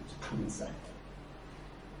Him to come inside.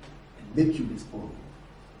 make you his own.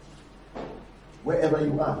 Wherever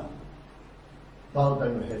you are, bow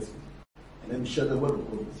down your heads and let me share the word of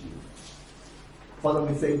God with you. Father,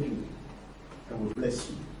 we thank you and we bless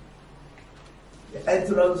you. The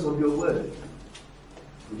entrance of your word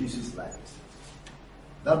produces light.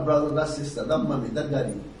 That brother, that sister, that mommy, that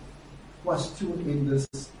daddy who has tuned in this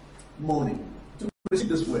morning to receive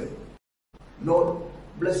this word, Lord,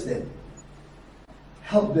 bless them.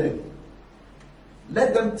 Help them.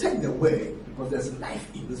 Let them take the word, because there's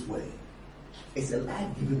life in this word. It's a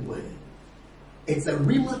life-giving word. It's a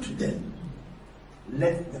rhema to them.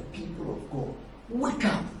 Let the people of God wake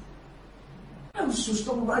up and so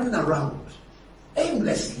stop running around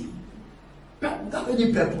aimlessly, without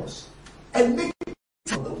any purpose, and make it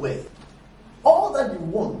of the way. All that you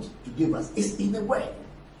want to give us is in the way.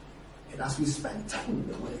 And as we spend time in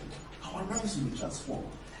the way, our lives will be transformed.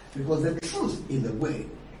 Because the truth in the way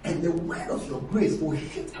and the word of your grace will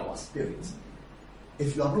hit our spirits.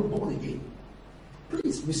 If you are not born again,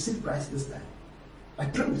 please receive Christ this time. I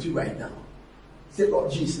pray with you right now. Say,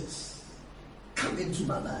 Lord Jesus, come into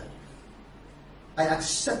my life. I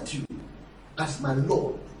accept you as my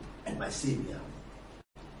Lord and my Savior.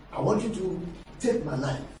 I want you to take my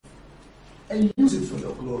life and use it for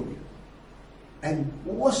your glory. And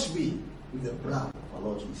wash me with the blood of our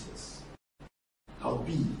Lord Jesus. I'll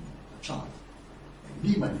be a child and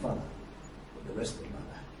be my father for the rest of my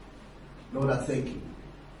life. Lord, I thank you. In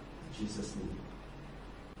Jesus' name.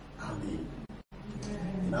 Amen.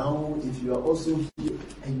 Now, if you are also here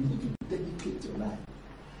and you need to dedicate your life,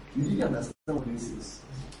 you need to understand what this is,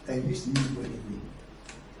 and you used to use it for anything.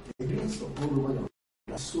 The grace of God over your life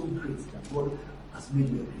is so great that God has made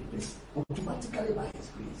you a great person automatically by His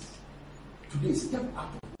grace. Today, step out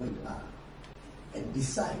of where you are and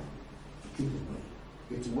decide to take the way.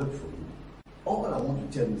 It will work for you. All I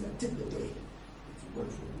want to tell you is that take the way. It will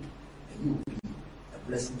work for you. And you will be a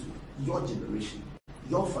blessing to your generation,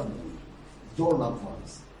 your family, your loved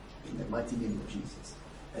ones, in the mighty name of Jesus.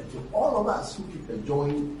 And to all of us who keep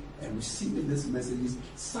enjoying and receiving these messages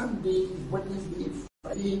Sunday, Wednesday,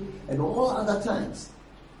 Friday, and all other times.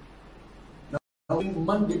 Now,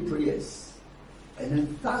 Monday prayers, and then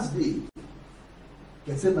Thursday,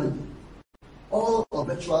 Emmanuel, all of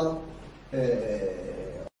virtual.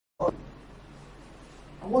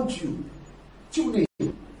 I want you to tune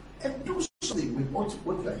in and do something with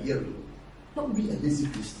what you are hearing. Don't be a lazy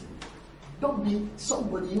Christian. Don't be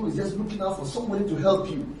somebody who is just looking out for somebody to help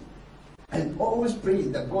you and always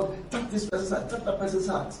praying that God touch this person's heart, touch that person's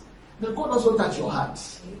heart. Then God also touch your heart.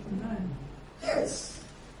 Amen. Yes.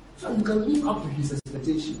 So you can live up to His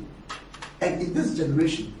expectation. And in this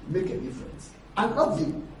generation, make a difference. I love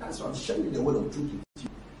you. That's why I'm sharing the word of truth with you.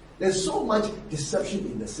 There's so much deception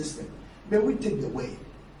in the system. May we take the way.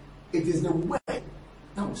 It is the way that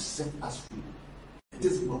will set us free. It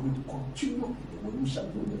is when we continue in the way we shall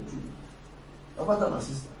know the truth. My brother, my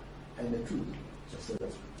sister, and the truth shall set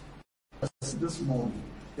us free. This morning,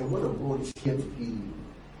 the word of God is here to heal you.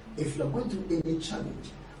 If you are going through any challenge,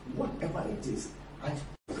 whatever it is, I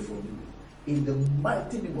pray for you. In the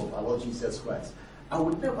mighty name of our Lord Jesus Christ, I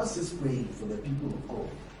will never cease praying for the people of God.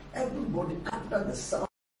 Everybody under the sound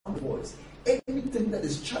of the voice, anything that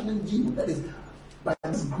is challenging you, that is by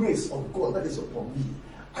this grace of God that is upon me,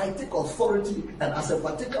 I take authority, and as a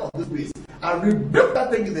partaker of this grace, I rebuke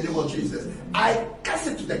that thing in the name of Jesus. I cast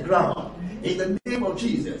it to the ground in the name of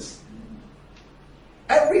Jesus.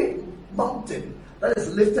 Every mountain that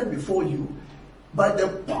is lifted before you by the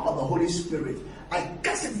power of the Holy Spirit, I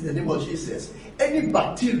cast it in the name of Jesus. Any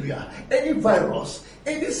bacteria, any virus,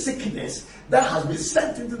 any sickness that has been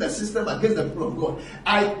sent into the system against the people of God,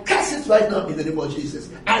 I cast it right now in the name of Jesus.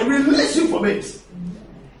 I release you from it.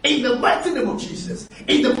 In the mighty name of Jesus.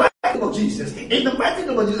 In the mighty name of Jesus. In the mighty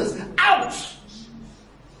name of Jesus. Out!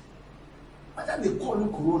 Whether they call you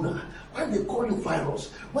corona, whether they call you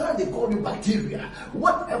virus, whether they call you bacteria,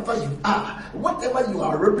 whatever you are, whatever you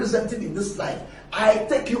are representing in this life, I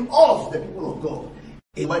take you off the people of God.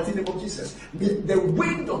 In the mighty name of Jesus. The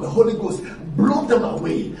wind of the Holy Ghost blow them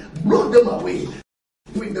away. Blow them away.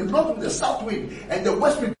 With the north, with the south wind, and the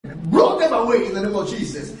west wind, blow them away in the name of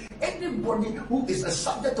Jesus. Anybody who is a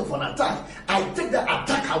subject of an attack, I take the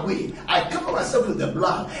attack away. I cover myself with the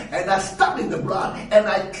blood, and I stand in the blood, and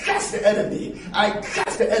I cast the enemy. I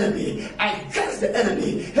cast the enemy. I cast the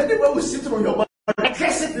enemy. Anyone who sits on your mind, I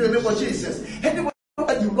cast it in the name of Jesus. Anyone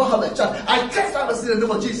that you don't have a chance, I cast out in the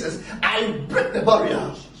name of Jesus. I break the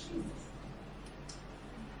barrier.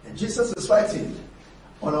 And Jesus is fighting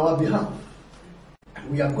on our behalf.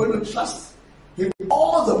 We are going to trust Him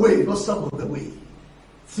all the way, not some of the way,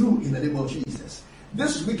 through in the name of Jesus.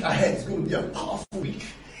 This week ahead is going to be a powerful week.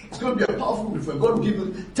 It's going to be a powerful week for God to give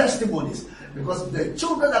you testimonies, because the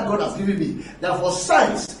children that God has given me, they are for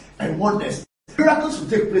signs and wonders. Miracles will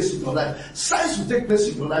take place in your life. Signs will take place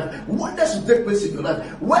in your life. Wonders will take place in your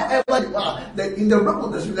life. Wherever you are, in the realm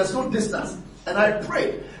of the spirit, there's no distance. And I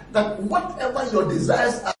pray that whatever your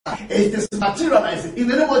desires are, it is materializing in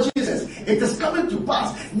the name of Jesus. It is coming to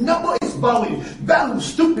pass. Number is bowing. That will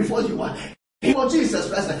stoop before you. In the name of Jesus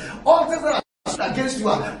Christ. All things that are against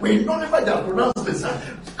you, we nullify their pronouncements.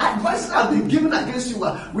 Advice have been given against you,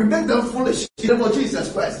 we make them foolish in the name of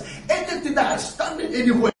Jesus Christ. Anything that is standing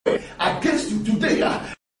anywhere against you today,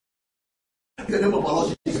 in the name of our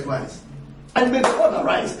Lord Jesus Christ. And may the Lord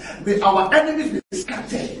arise. May our enemies be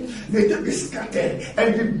scattered. May they be scattered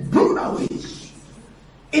and be blown away.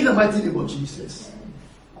 In the mighty name of Jesus.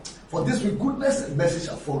 For this with goodness and mercy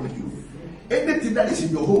shall follow you. Anything that is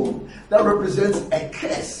in your home that represents a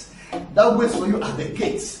curse, that waits for you at the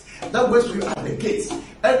gates. That waits for you at the gates.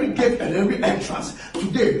 Every gate and every entrance.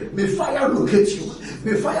 Today, may fire locate you.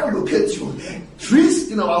 May fire locate you.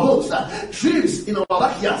 Trees in our homes, trees in our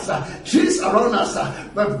backyards, trees around us,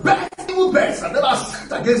 but evil birds that are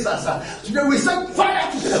sent against us. Today we set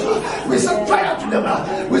fire to them. We set fire to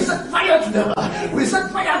them. We set fire to them. We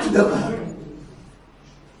set fire to them.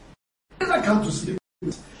 Never come to sleep.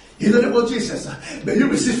 In the name of Jesus, may you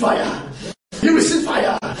receive fire. You receive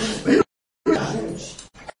fire. May you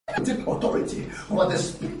take authority over the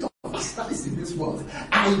spirit of bastards in this world.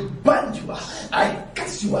 I bind you, I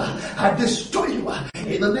curse you, I destroy you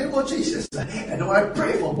in the name of Jesus. And I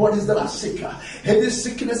pray for bodies that are sick, any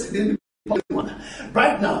sickness in any one.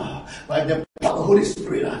 Right now, by the power of the Holy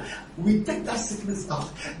Spirit, we take that sickness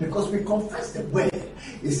out because we confess the word.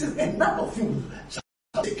 It says, and none of you shall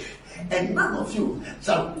be sick, and none of you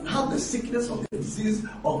shall have the sickness of the disease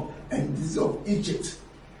of Egypt.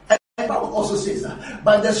 And the Bible also says that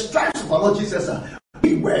by the stripes of our Lord Jesus,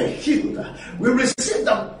 we were healed. We received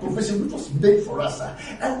that provision which was made for us,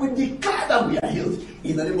 and we declare that we are healed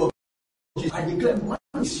in the name of Jesus. I declare, man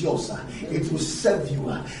is yours. It will serve you.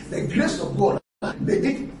 The grace of God, may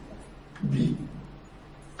it be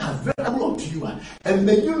available unto you, and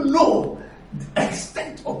may you know the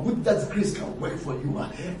extent of which that grace can work for you.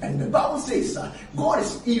 And the Bible says God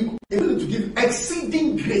is able to give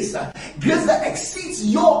exceeding grace, grace that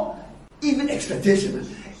exceeds your even expectation.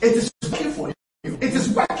 It is working for you. It is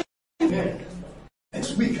working.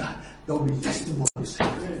 Next week there will be testimonies.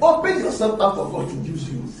 Open yourself up for God to use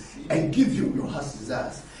you and give you your heart's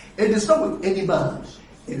desires. It is not with any man,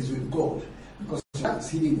 it is with God, because God is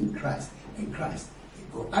hidden in Christ, and Christ in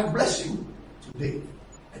God. I bless you today,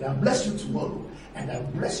 and I bless you tomorrow, and I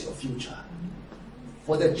bless your future.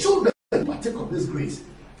 For the children who partake of this grace,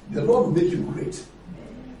 the Lord will make you great,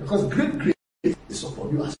 because great grace is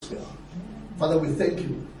upon you as well. Father, we thank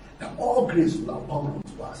you that all grace will abound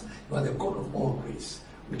unto us. You are the God of all grace.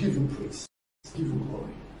 We give you praise, we give you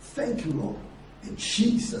glory. Thank you, Lord. In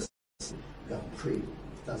Jesus' name we have prayed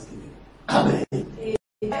with thanksgiving. Amen.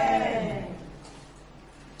 Amen.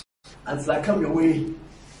 As I come your way,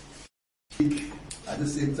 at the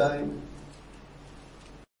same time,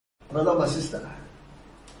 brother, my sister,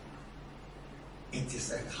 it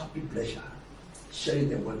is a happy pleasure sharing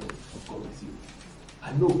the word of God with you.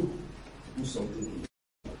 I know to do something in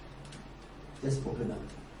you. Just open up.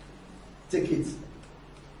 Take it,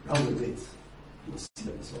 run with it. You will see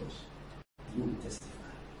the results. You will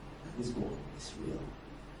testify that this God is real.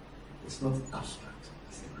 It's not abstract,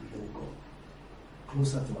 it's a real God.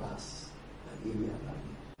 Closer to us than any other.